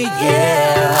need,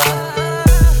 yeah.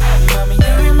 Mama,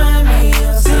 you remind me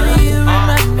of something. You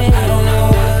remind me. I don't know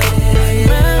what it is.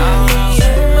 You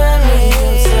remind me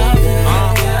of something.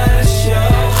 Gotta show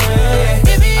it.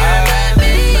 Baby, you remind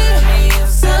me of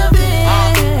something. I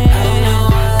don't know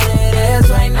what it is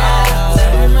right now. You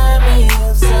remind me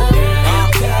of something.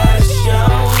 Gotta show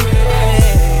it.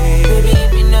 Baby,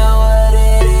 if you know what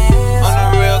it is. On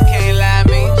the real, can't lie,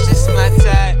 me, just my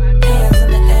type. Hands in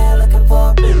the air looking for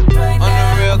a bit right now. On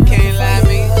the real, can't lie,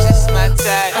 me, just my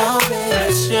type. Oh,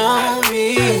 baby,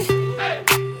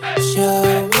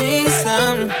 show me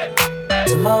something.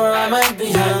 Tomorrow I might be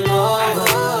hungover,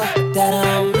 but that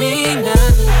don't mean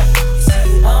nothing. You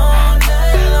see, all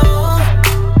night long,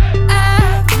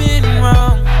 I've been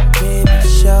wrong. Baby,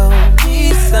 show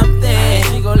me something.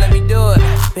 You gon' let me do it.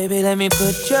 Baby, let me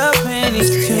put your panties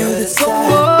to the side.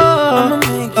 I'ma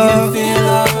make you feel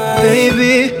alright,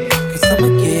 baby. Cause I'ma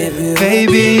give you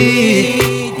baby.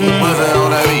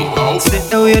 Sit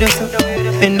down with us,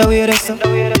 bend down with us,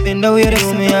 bend down with us.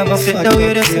 Me have a sit down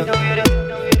with us.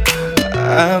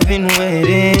 I've been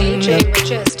waiting. DJ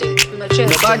Majestic, Majestic.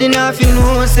 Nobody nothing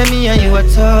know, say me and you a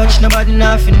touch. Nobody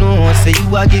nothing know, say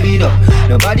you a give it up.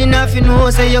 Nobody nothing know,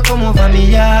 say you come over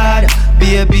me yard.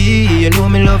 Baby, you know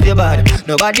me love your body.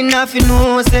 Nobody nothing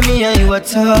know, say me and you a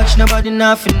touch. Nobody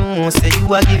nothing know, say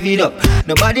you a give it up.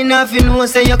 Nobody nothing know,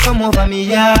 say you come over me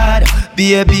yard.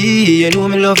 Baby, you know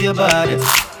me love your body.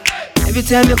 Every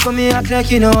time you come here, act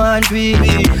like you know I'm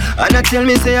greedy. And I tell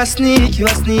me, say I sneak, you a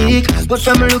sneak. But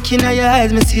from looking at your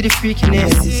eyes, me see the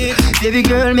freakiness. Baby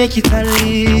girl, make it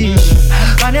unleash.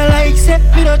 And I like, say,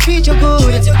 me don't treat you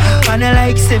good. And I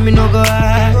like, say, me no go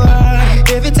hard.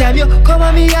 Every time you come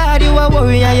on me yard, you a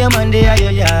worry and your man they are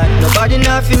your yard. Nobody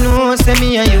nothing know, say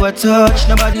me and you a touch.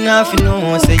 Nobody nothing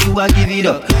know, say you a give it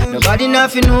up. Nobody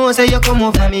nothing know, say you come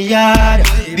over me yard.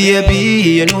 Baby,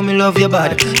 you know me love your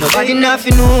body. Nobody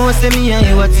nothing know, say me and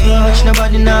you a touch.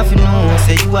 Nobody nothing know,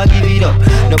 say you a give it up.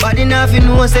 Nobody nothing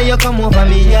know, say you come over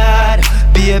me yard.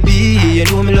 Baby, you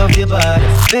know me love your body.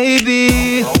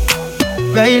 Baby,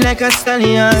 ride like a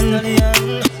stallion,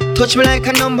 touch me like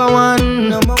a number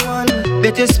one.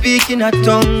 Better speak in our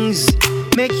tongues,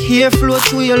 make hair flow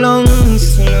through your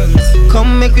lungs.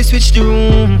 Come make we switch the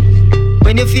room.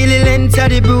 When you feel it, enter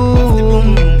the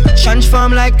boom.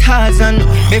 Transform like Tarzan.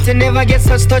 Better never get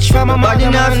such touch from a Nobody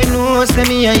nothing know, say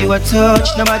me and you a touch.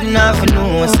 Nobody nothing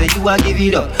know, say you a give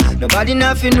it up. Nobody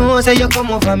nothing know, say you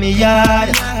come over me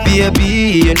yard.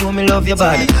 Baby, you know me love your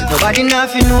body. Nobody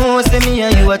nothing know, say me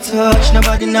and you a touch.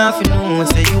 Nobody nothing know,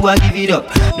 say you a give it up.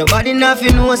 Nobody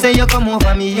nothing know, say you come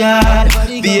over me yard.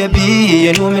 Baby,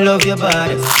 you know me love your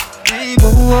body.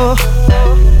 Oh,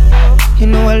 you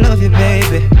know I love you,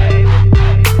 baby.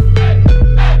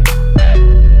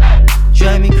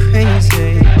 Drive me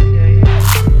crazy.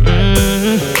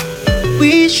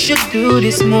 We should do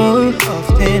this more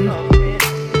often.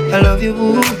 I love you,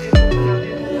 boo.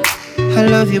 I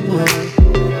love you, boo.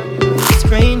 It's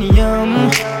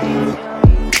cranium.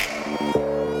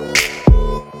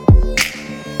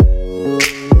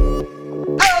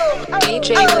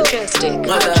 DJ Majestic,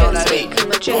 Majestic,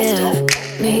 Majestic.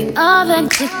 Give me all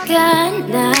that you got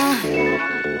now.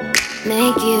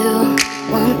 Make you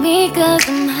want me 'cause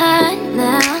I'm hot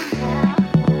now.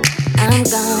 I'm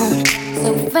gone,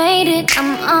 so faded, I'm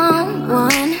on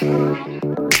one.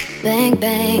 Bang,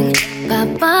 bang,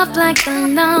 pop off like a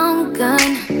long gun.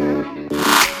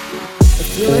 If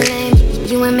you were lame,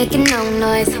 you ain't making no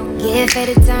noise. Get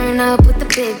ready to turn up with the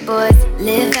big boys.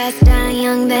 Live fast, die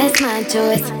young, that's my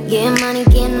choice. Get money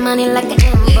like an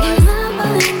invoice.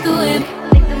 Make the whip,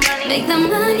 make the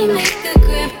money, make the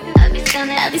grip.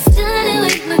 I be stunning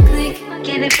with my click.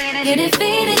 Get it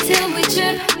faded till we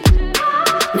trip.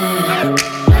 Man,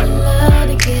 I love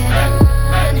to get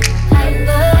on. I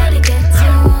love to get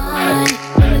too on.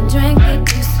 When the drink get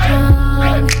too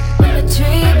strong, when the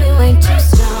tree be way too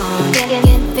strong.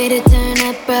 Get faded, turn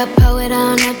up, bro, pull it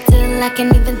on up till I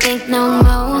can't even think no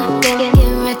more. Get ready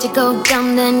to go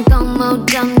dumb, then go more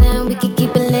dumb, then we can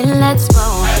keep it lit, let's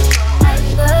roll. I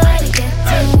love to get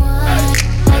too on.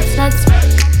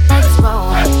 Let's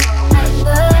roll. I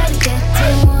love to get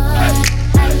too on.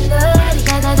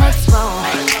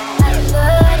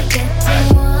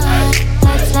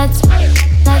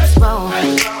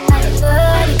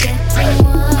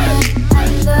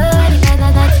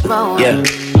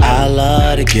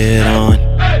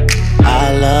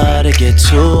 get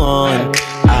too on.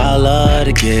 I love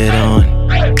to get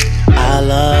on. I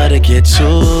love to get too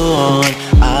on.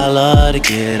 I love to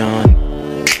get on.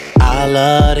 I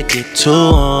love to get too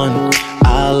on.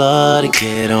 I love to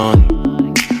get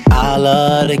on. I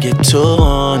love to get too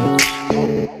on.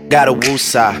 Got a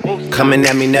woo-side, coming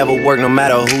at me never work no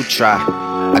matter who try.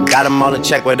 I got them all in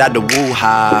check without the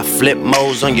woo-ha. Flip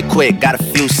modes on you quick, got a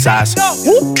few sides.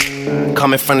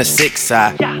 Coming from the 6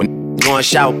 side. When going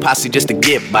shower posse just to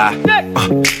get by.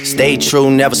 Stay true,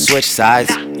 never switch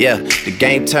sides. Yeah, the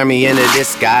game turned me into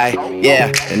this guy.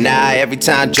 Yeah, and now every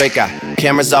time Drake out,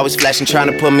 cameras always flashing,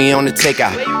 trying to put me on the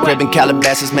takeout. Crib in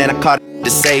Calabasas, man, I caught the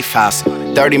safe house.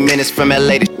 30 minutes from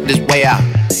LA, this way out.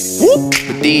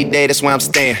 But these days, that's where I'm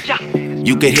staying.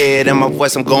 You could hear it in my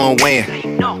voice, I'm going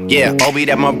weighing. Yeah, Obi,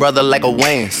 that my brother like a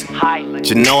Wayans. But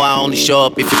you know I only show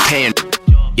up if you're paying.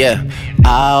 Yeah,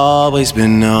 I always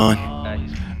been on.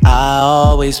 I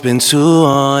always been too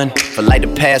on. For like the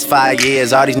past 5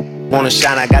 years, all these wanna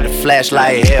shine, I got the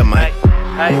flashlight here, man.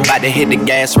 About to hit the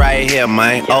gas right here,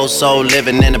 man. Old soul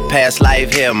living in the past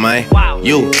life here, man.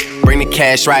 You bring the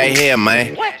cash right here,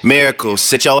 man. Miracle,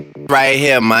 sit your right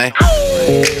here, man.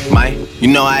 Man, you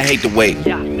know I hate to wait.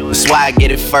 That's why I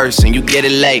get it first and you get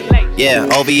it late. Yeah,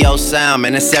 OVO sound,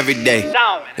 man, it's every day.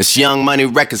 It's Young Money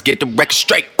Records, get the record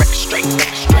straight.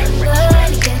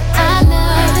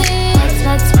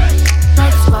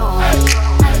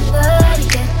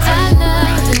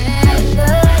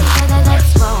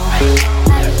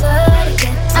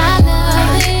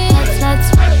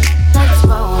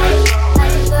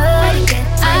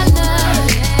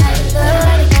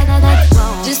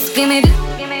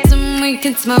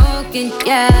 Can smoke it,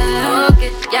 yeah.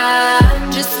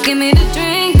 Just give me the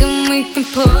drink and we can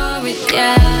pour it,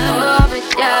 yeah.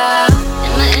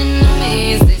 And my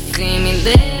enemies, they see me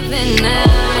living now.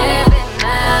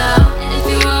 And if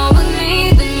you roll with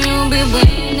me, then you'll be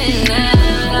winning now.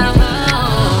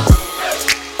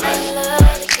 I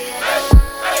love to get on.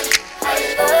 I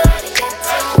love to get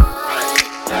on.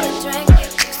 The drink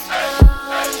is too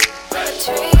strong. The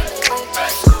treat is way too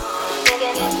strong.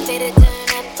 Get faded, turn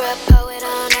up, pour it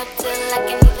on up till I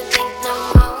can't even think no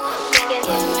more. Get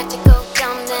ready to go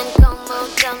dumb, then go more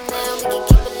dumb, then we can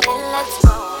keep it lit, let's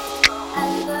roll. I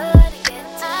love to get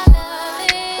on,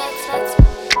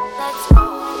 let's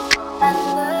roll. I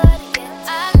love to get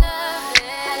on,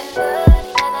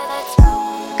 let's roll.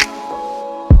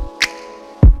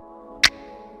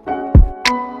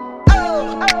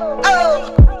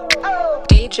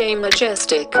 DJ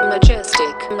Majestic.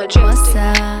 What's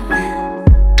up?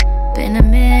 Been a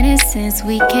minute since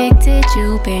we kicked it,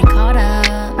 you been caught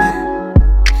up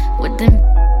with them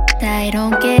that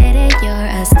don't get it, you're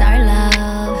a star,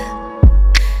 love.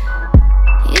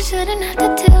 You shouldn't have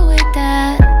to deal with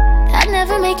that. I'd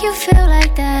never make you feel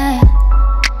like that.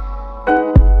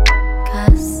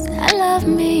 Cause I love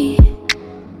me.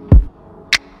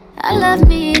 I love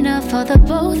me enough for the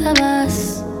both of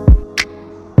us.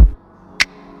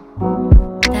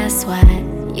 That's why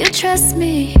you trust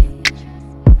me.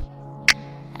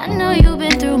 I know you've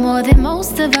been through more than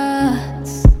most of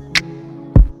us.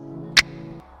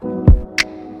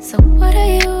 So what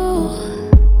are you?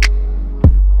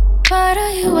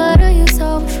 What are you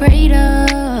so afraid of?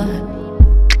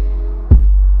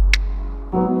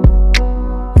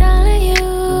 Darling,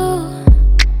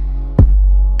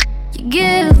 you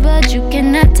give but you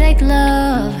cannot take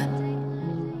love.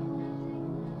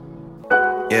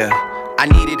 Yeah, I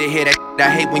needed to hear that. I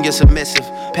hate when you're submissive,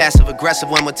 passive aggressive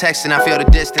when we're texting. I feel the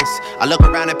distance. I look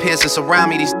around at peers that's around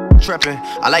me, these tripping.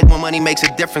 I like when money makes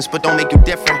a difference, but don't make you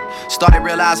different. Started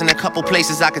realizing a couple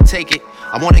places I could take it.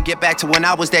 I wanna get back to when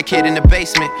I was that kid in the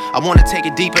basement. I wanna take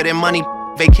it deeper than money,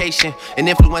 vacation, and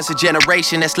influence a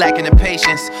generation that's lacking the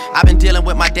patience. I've been dealing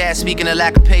with my dad speaking of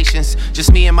lack of patience.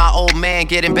 Just me and my old man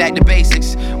getting back to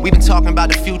basics. We've been talking about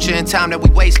the future and time that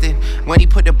we wasted. When he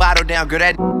put the bottle down, girl,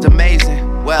 that's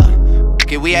amazing. Well,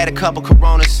 we had a couple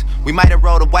Coronas. We might have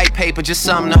wrote a white paper, just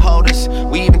something to hold us.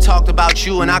 We even talked about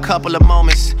you in our couple of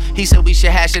moments. He said we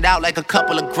should hash it out like a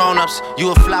couple of grown-ups.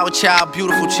 You a flower child,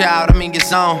 beautiful child, I mean your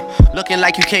zone. Looking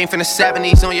like you came from the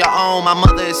 70s on your own. My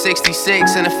mother is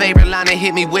 66, and the favorite line that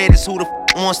hit me with is who the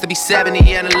wants to be 70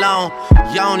 and alone.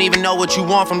 You don't even know what you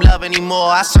want from love anymore.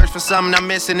 I search for something I'm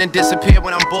missing and disappear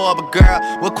when I'm bored. But girl,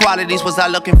 what qualities was I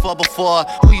looking for before?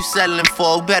 Who you settling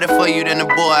for? Who better for you than a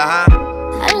boy, huh?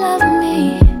 I love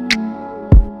me.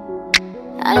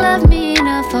 I love me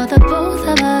enough for the both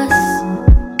of us.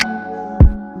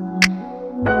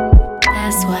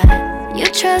 That's why you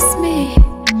trust me.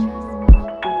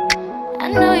 I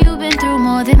know you've been through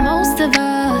more than most of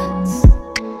us.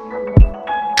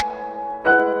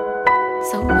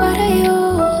 So what are you?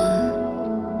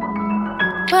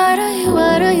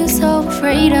 What are you so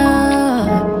afraid of?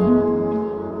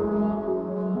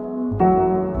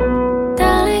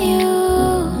 Darling,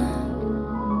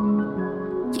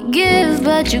 you give,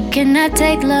 but you cannot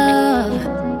take love.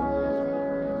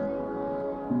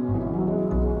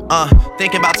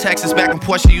 Thinking about Texas back when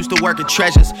Portia used to work at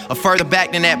Treasures. Or further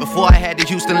back than that, before I had the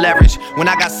Houston leverage. When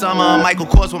I got Summer on Michael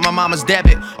Kors with my mama's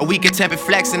debit. A week of Tempted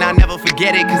Flex and I'll never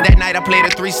forget it. Cause that night I played her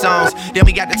 3 songs. Then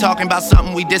we got to talking about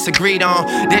something we disagreed on.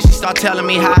 Then she started telling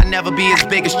me how I'd never be as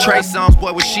big as Trey Songz.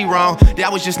 Boy, was she wrong.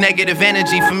 That was just negative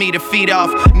energy for me to feed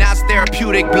off. Now it's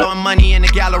therapeutic, blowing money in the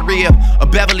Galleria. A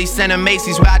Beverly Center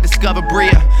Macy's where I discovered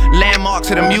Bria.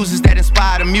 Landmarks of the muses that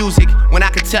inspired the music. When I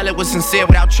could tell it was sincere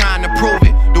without trying to prove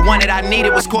it. The one that I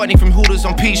needed was Courtney from Hooters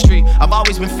on Peachtree. I've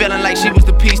always been feeling like she was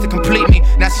the piece to complete me.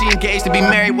 Now she engaged to be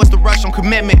married, what's the rush on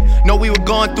commitment? No, we were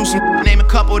going through some name a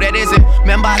couple that isn't.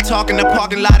 Remember I talk in the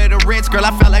parking lot of the Ritz. Girl, I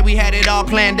felt like we had it all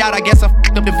planned out. I guess I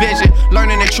f***ed up the vision.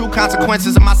 Learning the true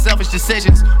consequences of my selfish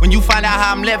decisions. When you find out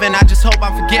how I'm living, I just hope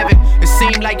I'm forgiven. It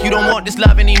seemed like you don't want this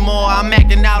love anymore. I'm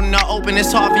acting out in the open,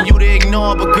 it's hard for you to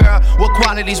ignore. But girl, what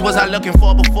qualities was I looking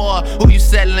for before? Who you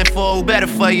settling for? Who better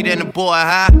for you than the boy,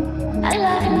 huh? I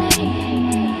love me.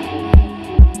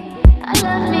 I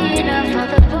love me enough for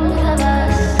the both of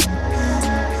us.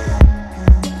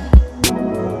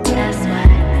 That's why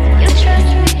you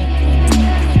trust me.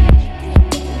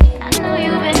 I know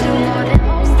you've been through more than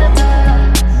most of us.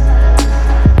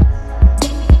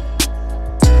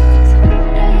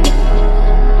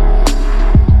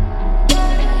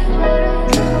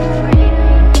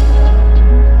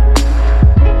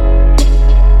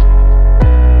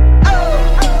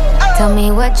 Tell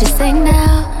me what you say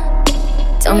now.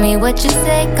 Tell me what you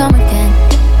say, come again.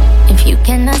 If you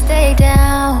cannot stay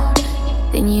down,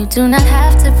 then you do not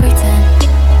have to pretend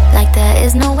like there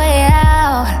is no way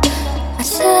out. I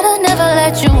should've never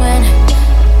let you in,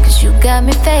 cause you got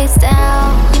me face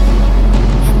down.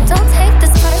 And don't take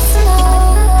this personal.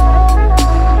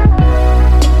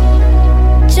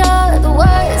 You're the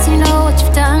worst, you know what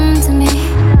you've done to me.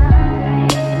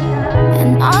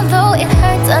 And although it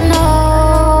hurts, I know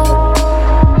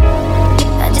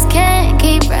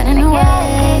running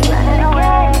away.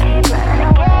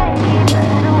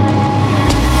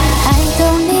 I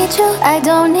don't need you, I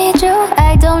don't need you,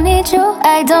 I don't need you,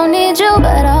 I don't need you,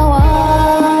 but I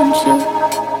want you.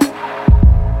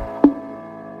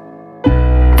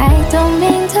 I don't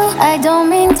mean to, I don't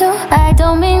mean to, I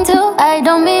don't mean to, I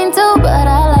don't mean to, but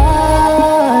I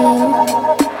love you.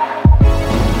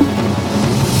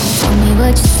 Tell me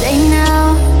what you say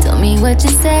now, tell me what you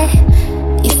say.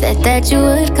 You said that you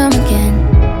would come again.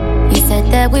 You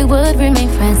said that we would remain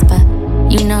friends, but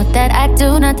you know that I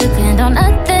do not depend on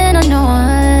nothing or no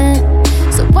one.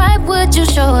 So why would you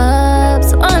show up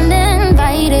so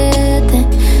uninvited?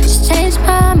 Then just change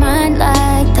my mind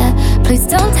like that. Please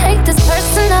don't take this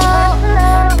personal.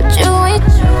 But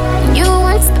you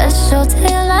weren't special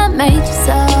till I made you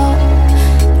so.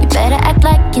 You better act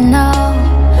like you know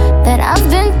that I've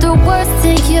been through worse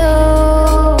than you.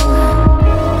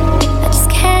 I just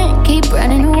can't keep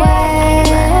running away.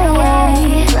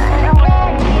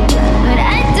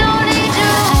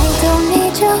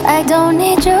 I don't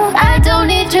need you, I don't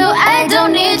need you, I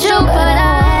don't need you, but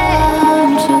I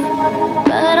want you,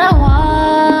 but I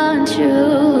want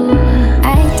you.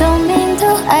 I don't mean to,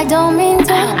 I don't mean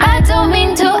to, I don't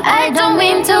mean to, I don't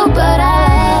mean to, but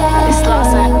I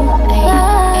love you.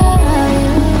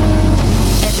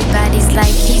 Everybody's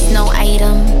like he's no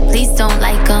item, please don't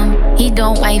like him, he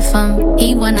don't wife him,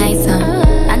 he one nice him.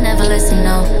 I never listen,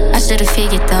 no, I should've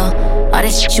figured though, all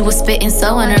that shit you was spitting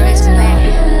so unoriginal.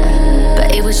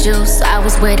 But it was you, so I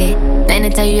was with it. Then to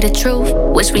tell you the truth,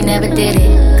 wish we never did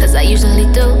it. Cause I usually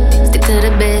do, stick to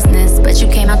the business. But you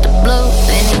came out the blue,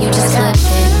 then you just flipped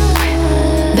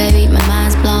it. Baby, my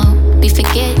mind's blown. Be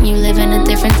forgetting you live in a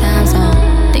different time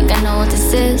zone. Think I know what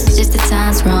this is, just the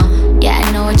time's wrong. Yeah, I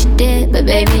know what you did, but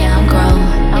baby, I'm grown.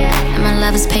 And my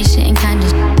love is patient and kind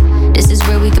of. This is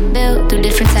where we could build through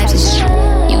different types of shit.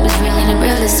 You was real and the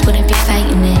realest, wouldn't be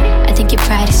fighting it. I think your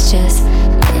pride is just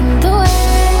in the way.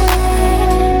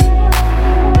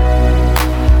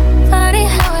 Funny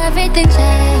how everything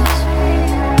changed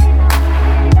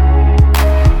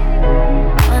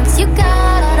once you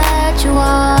got all that you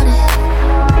wanted.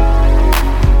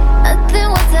 Nothing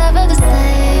was ever the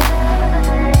same.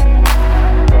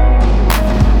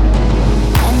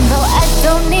 And though I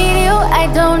don't need you, I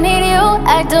don't need you,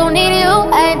 I don't need you,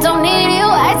 I don't need you,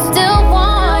 I still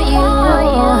want you.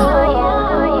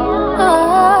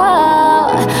 Oh,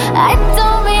 I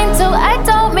don't mean to, I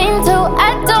don't mean to,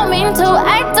 I don't mean to,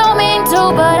 I don't mean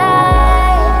to, but I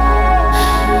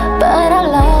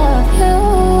love you.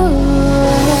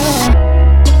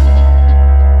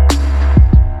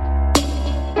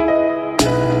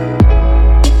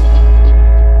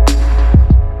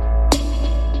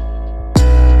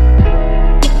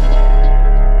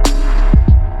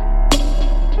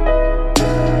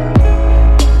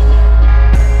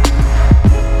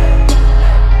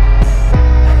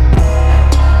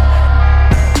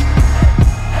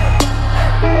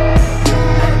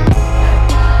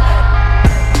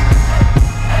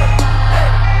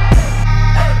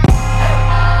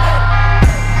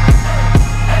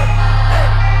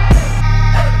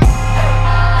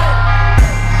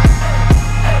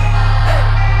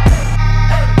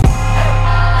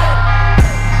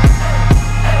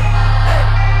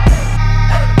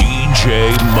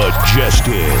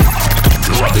 Majestic.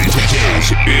 Dropping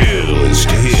today's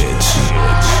illest hits.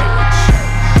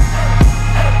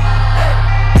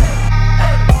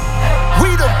 We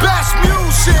the best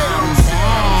music.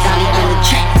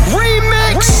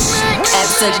 Remix.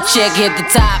 After the chick hit the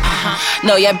top,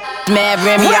 know ya mad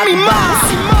Remy out the box.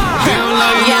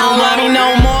 Y'all don't want me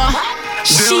no more.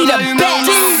 She the best.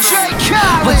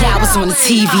 Well, yeah, I was on the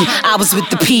TV, I was with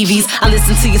the PVs. I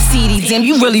listened to your CD, damn,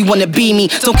 you really wanna be me.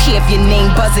 Don't care if your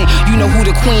name buzzing, you know who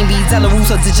the queen be. Della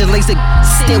Russo, digital laser,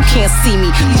 still can't see me.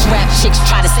 These rap chicks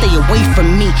try to stay away from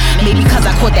me. Maybe cause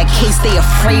I caught that case, they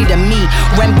afraid of me.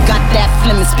 Rem got that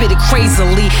phlegm and spit it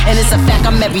crazily. And it's a fact,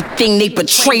 I'm everything they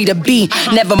portray to be.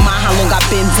 Never mind how long I've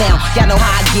been down, y'all know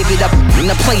how I give it up.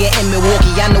 And a player in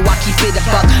Milwaukee, y'all know I keep it a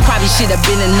buck. Probably should've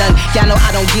been a nun, y'all know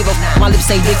I don't give a f. My lips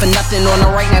ain't big for nothing, on the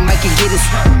right now Mike can get it.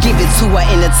 Give it to her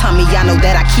in the tummy, y'all know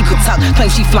that I keep it tucked. Claim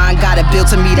she flying, got a bill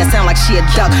to me, that sound like she a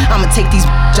duck. I'ma take these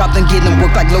jobs and get them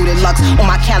work like loaded Lux. On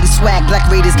my Cali swag, Black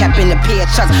Raiders cap in a pair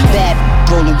of chucks. Bad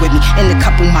rolling with me, in a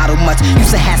couple model mutts.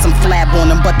 Used to have some flab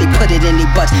on them, but they put it in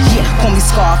their butts. Yeah, call me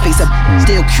Scarface,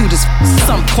 still cute as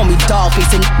some call me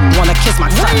Dollface and wanna kiss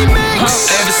my crack.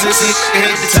 Ever since he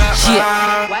hit the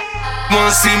top,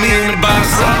 wanna see me in the box.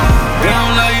 They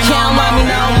don't love you no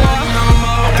more.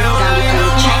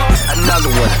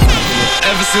 Another one.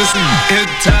 Ever since he hit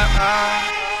the top,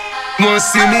 wanna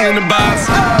see me in the box.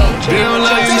 They don't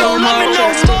love you no more.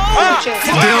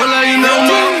 They don't love you no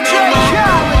more.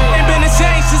 Ain't been the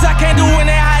same since I can't do when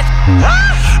they hot.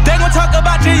 They gon' talk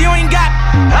about you, you ain't got.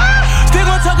 Still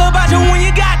gon' talk about you when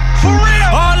you got. For real.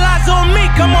 All eyes on me,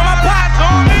 come on my pop.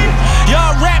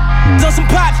 Y'all rap on some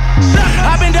pops.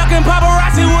 I've been ducking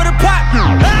paparazzi with a pop.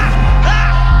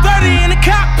 30 in the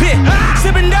cockpit,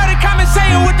 sipping dirty,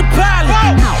 conversating with the pilot.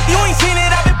 You ain't seen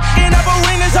it, I've been f***ing up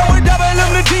arenas, over double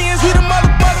them the DNs, we the mother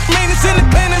meanest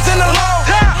independence in the law.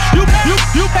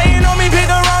 You paying on me, pick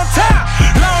the wrong time.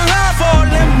 Long line for all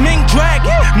them mink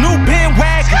dragon, new bin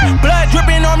wagon, blood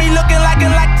dripping on me, looking like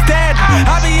stab.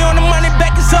 I be on the money,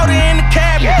 back and soda in the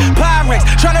cabinet. Pyrex,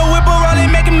 tryna whip a roll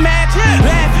and make it match.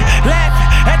 Laughing,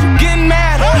 at you getting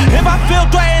mad. If I feel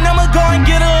threatened, I'ma go and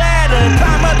get a ladder.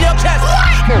 Climb up your chest.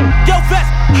 Yo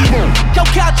vest, yo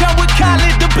couch, I'm with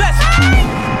Khaled, the best.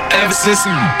 Ever since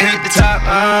he hit the top,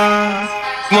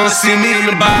 wanna see me in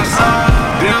the box.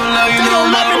 They don't love you no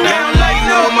more. They don't love you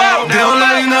no more. They don't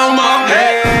love you no more.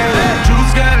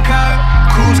 Juice got a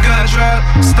cop, Cruz got a trap.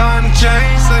 Starting to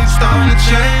change, say starting to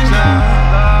change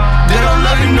now. They don't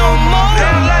love you no more.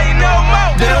 They don't love you no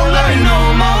more. They don't love you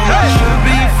no more. Should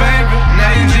be your favorite,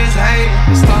 now you just hate.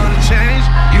 It's starting to change.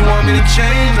 You want me to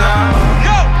change now?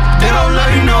 They don't love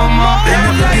you no more. They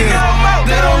never did.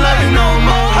 They don't love you no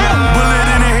more. Bullet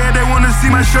in the head, they wanna see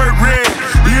my shirt red.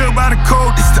 Live by the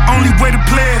code, it's the only way to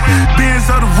play it. Benz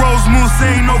of the Rose Moose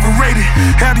ain't overrated.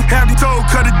 Have you told,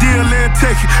 cut a deal and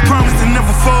take it. Promise to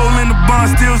never fold in the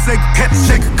bond, still say had to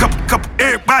shake a couple,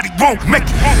 everybody won't make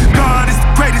it. God is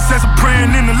the greatest as I'm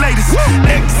praying in the latest.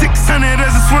 X600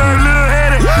 as a swear little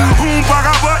headache.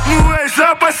 Baga but new ace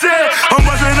up, I said. I'm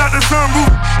busting out the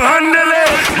sunroof, underlay.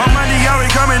 My money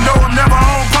always coming, though I'm never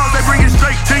on pause. They bring it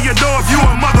straight to your door if you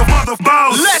a mother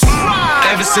boss. Let's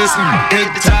ride. Ever since we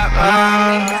hit the top,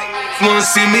 wanna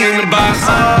see me in the box.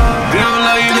 They don't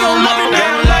love you no more. They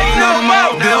don't love you no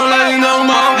more. They don't love you no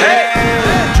more.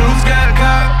 Juice got a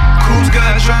cop, Cruz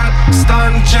got a trap.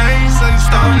 Starting to change, so you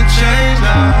starting to change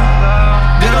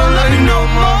now. They don't love you no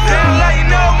more. They don't love you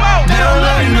no more. They don't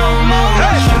love you no more.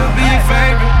 Should be your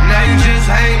favorite, now you just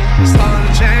hate. It's starting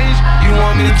to change. You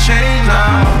want me to change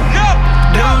now? No.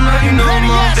 They don't love you no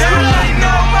more. They don't love you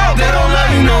no more. They don't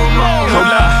love you no more.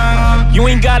 Hold up. You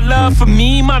ain't got love for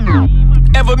me, my.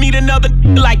 Ever meet another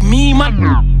like me, my.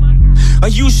 Are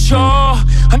you sure?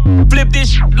 I flip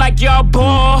this like y'all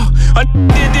ball. I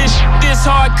did this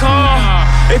hardcore.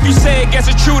 If you say it, guess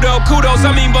it's true though. Kudos,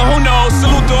 I mean, but who knows?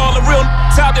 Salute to all the real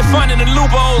out there finding the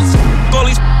loopholes. All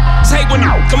these take when you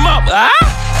come up.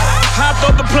 Hopped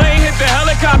off the plane, hit the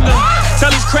helicopter.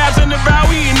 Tell these crabs in the bow,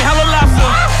 we eating hella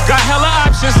lobster. Got hella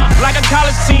options, like a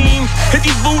college team. Hit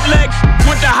these bootleg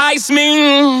with the heist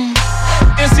mean.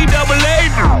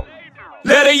 NCAA,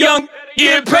 let a young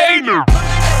get paid.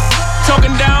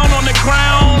 Talking down on the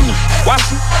ground. Watch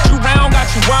you round, got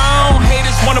you round.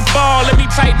 Haters wanna ball, let me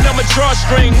tighten up a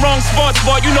drawstring. Wrong sports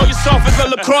ball, you know you're soft as a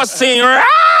lacrosse team.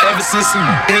 Ever since we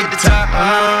hit the top,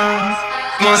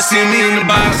 wanna see me in the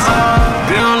box.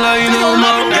 They don't love you no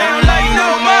more. They don't love you no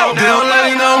more. They don't love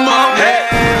you no more.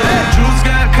 Juice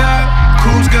got a cop,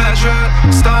 Cruz got a trap.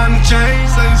 Starting to change,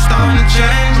 so you starting to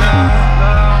change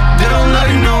now. They don't love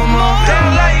you no more. They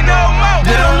don't love you no more.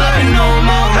 They don't love you no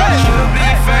more. Should be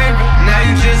your favorite, now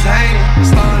you just hate it. It's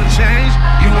starting to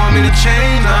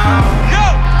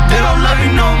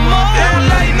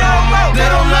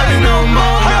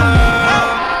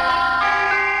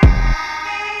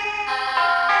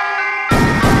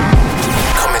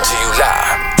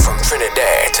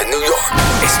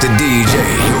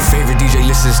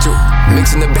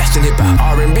Christian hip hop,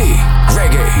 R&B,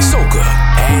 reggae, soca,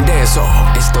 and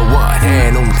dancehall. It's the one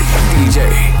and only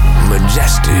DJ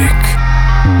Majestic.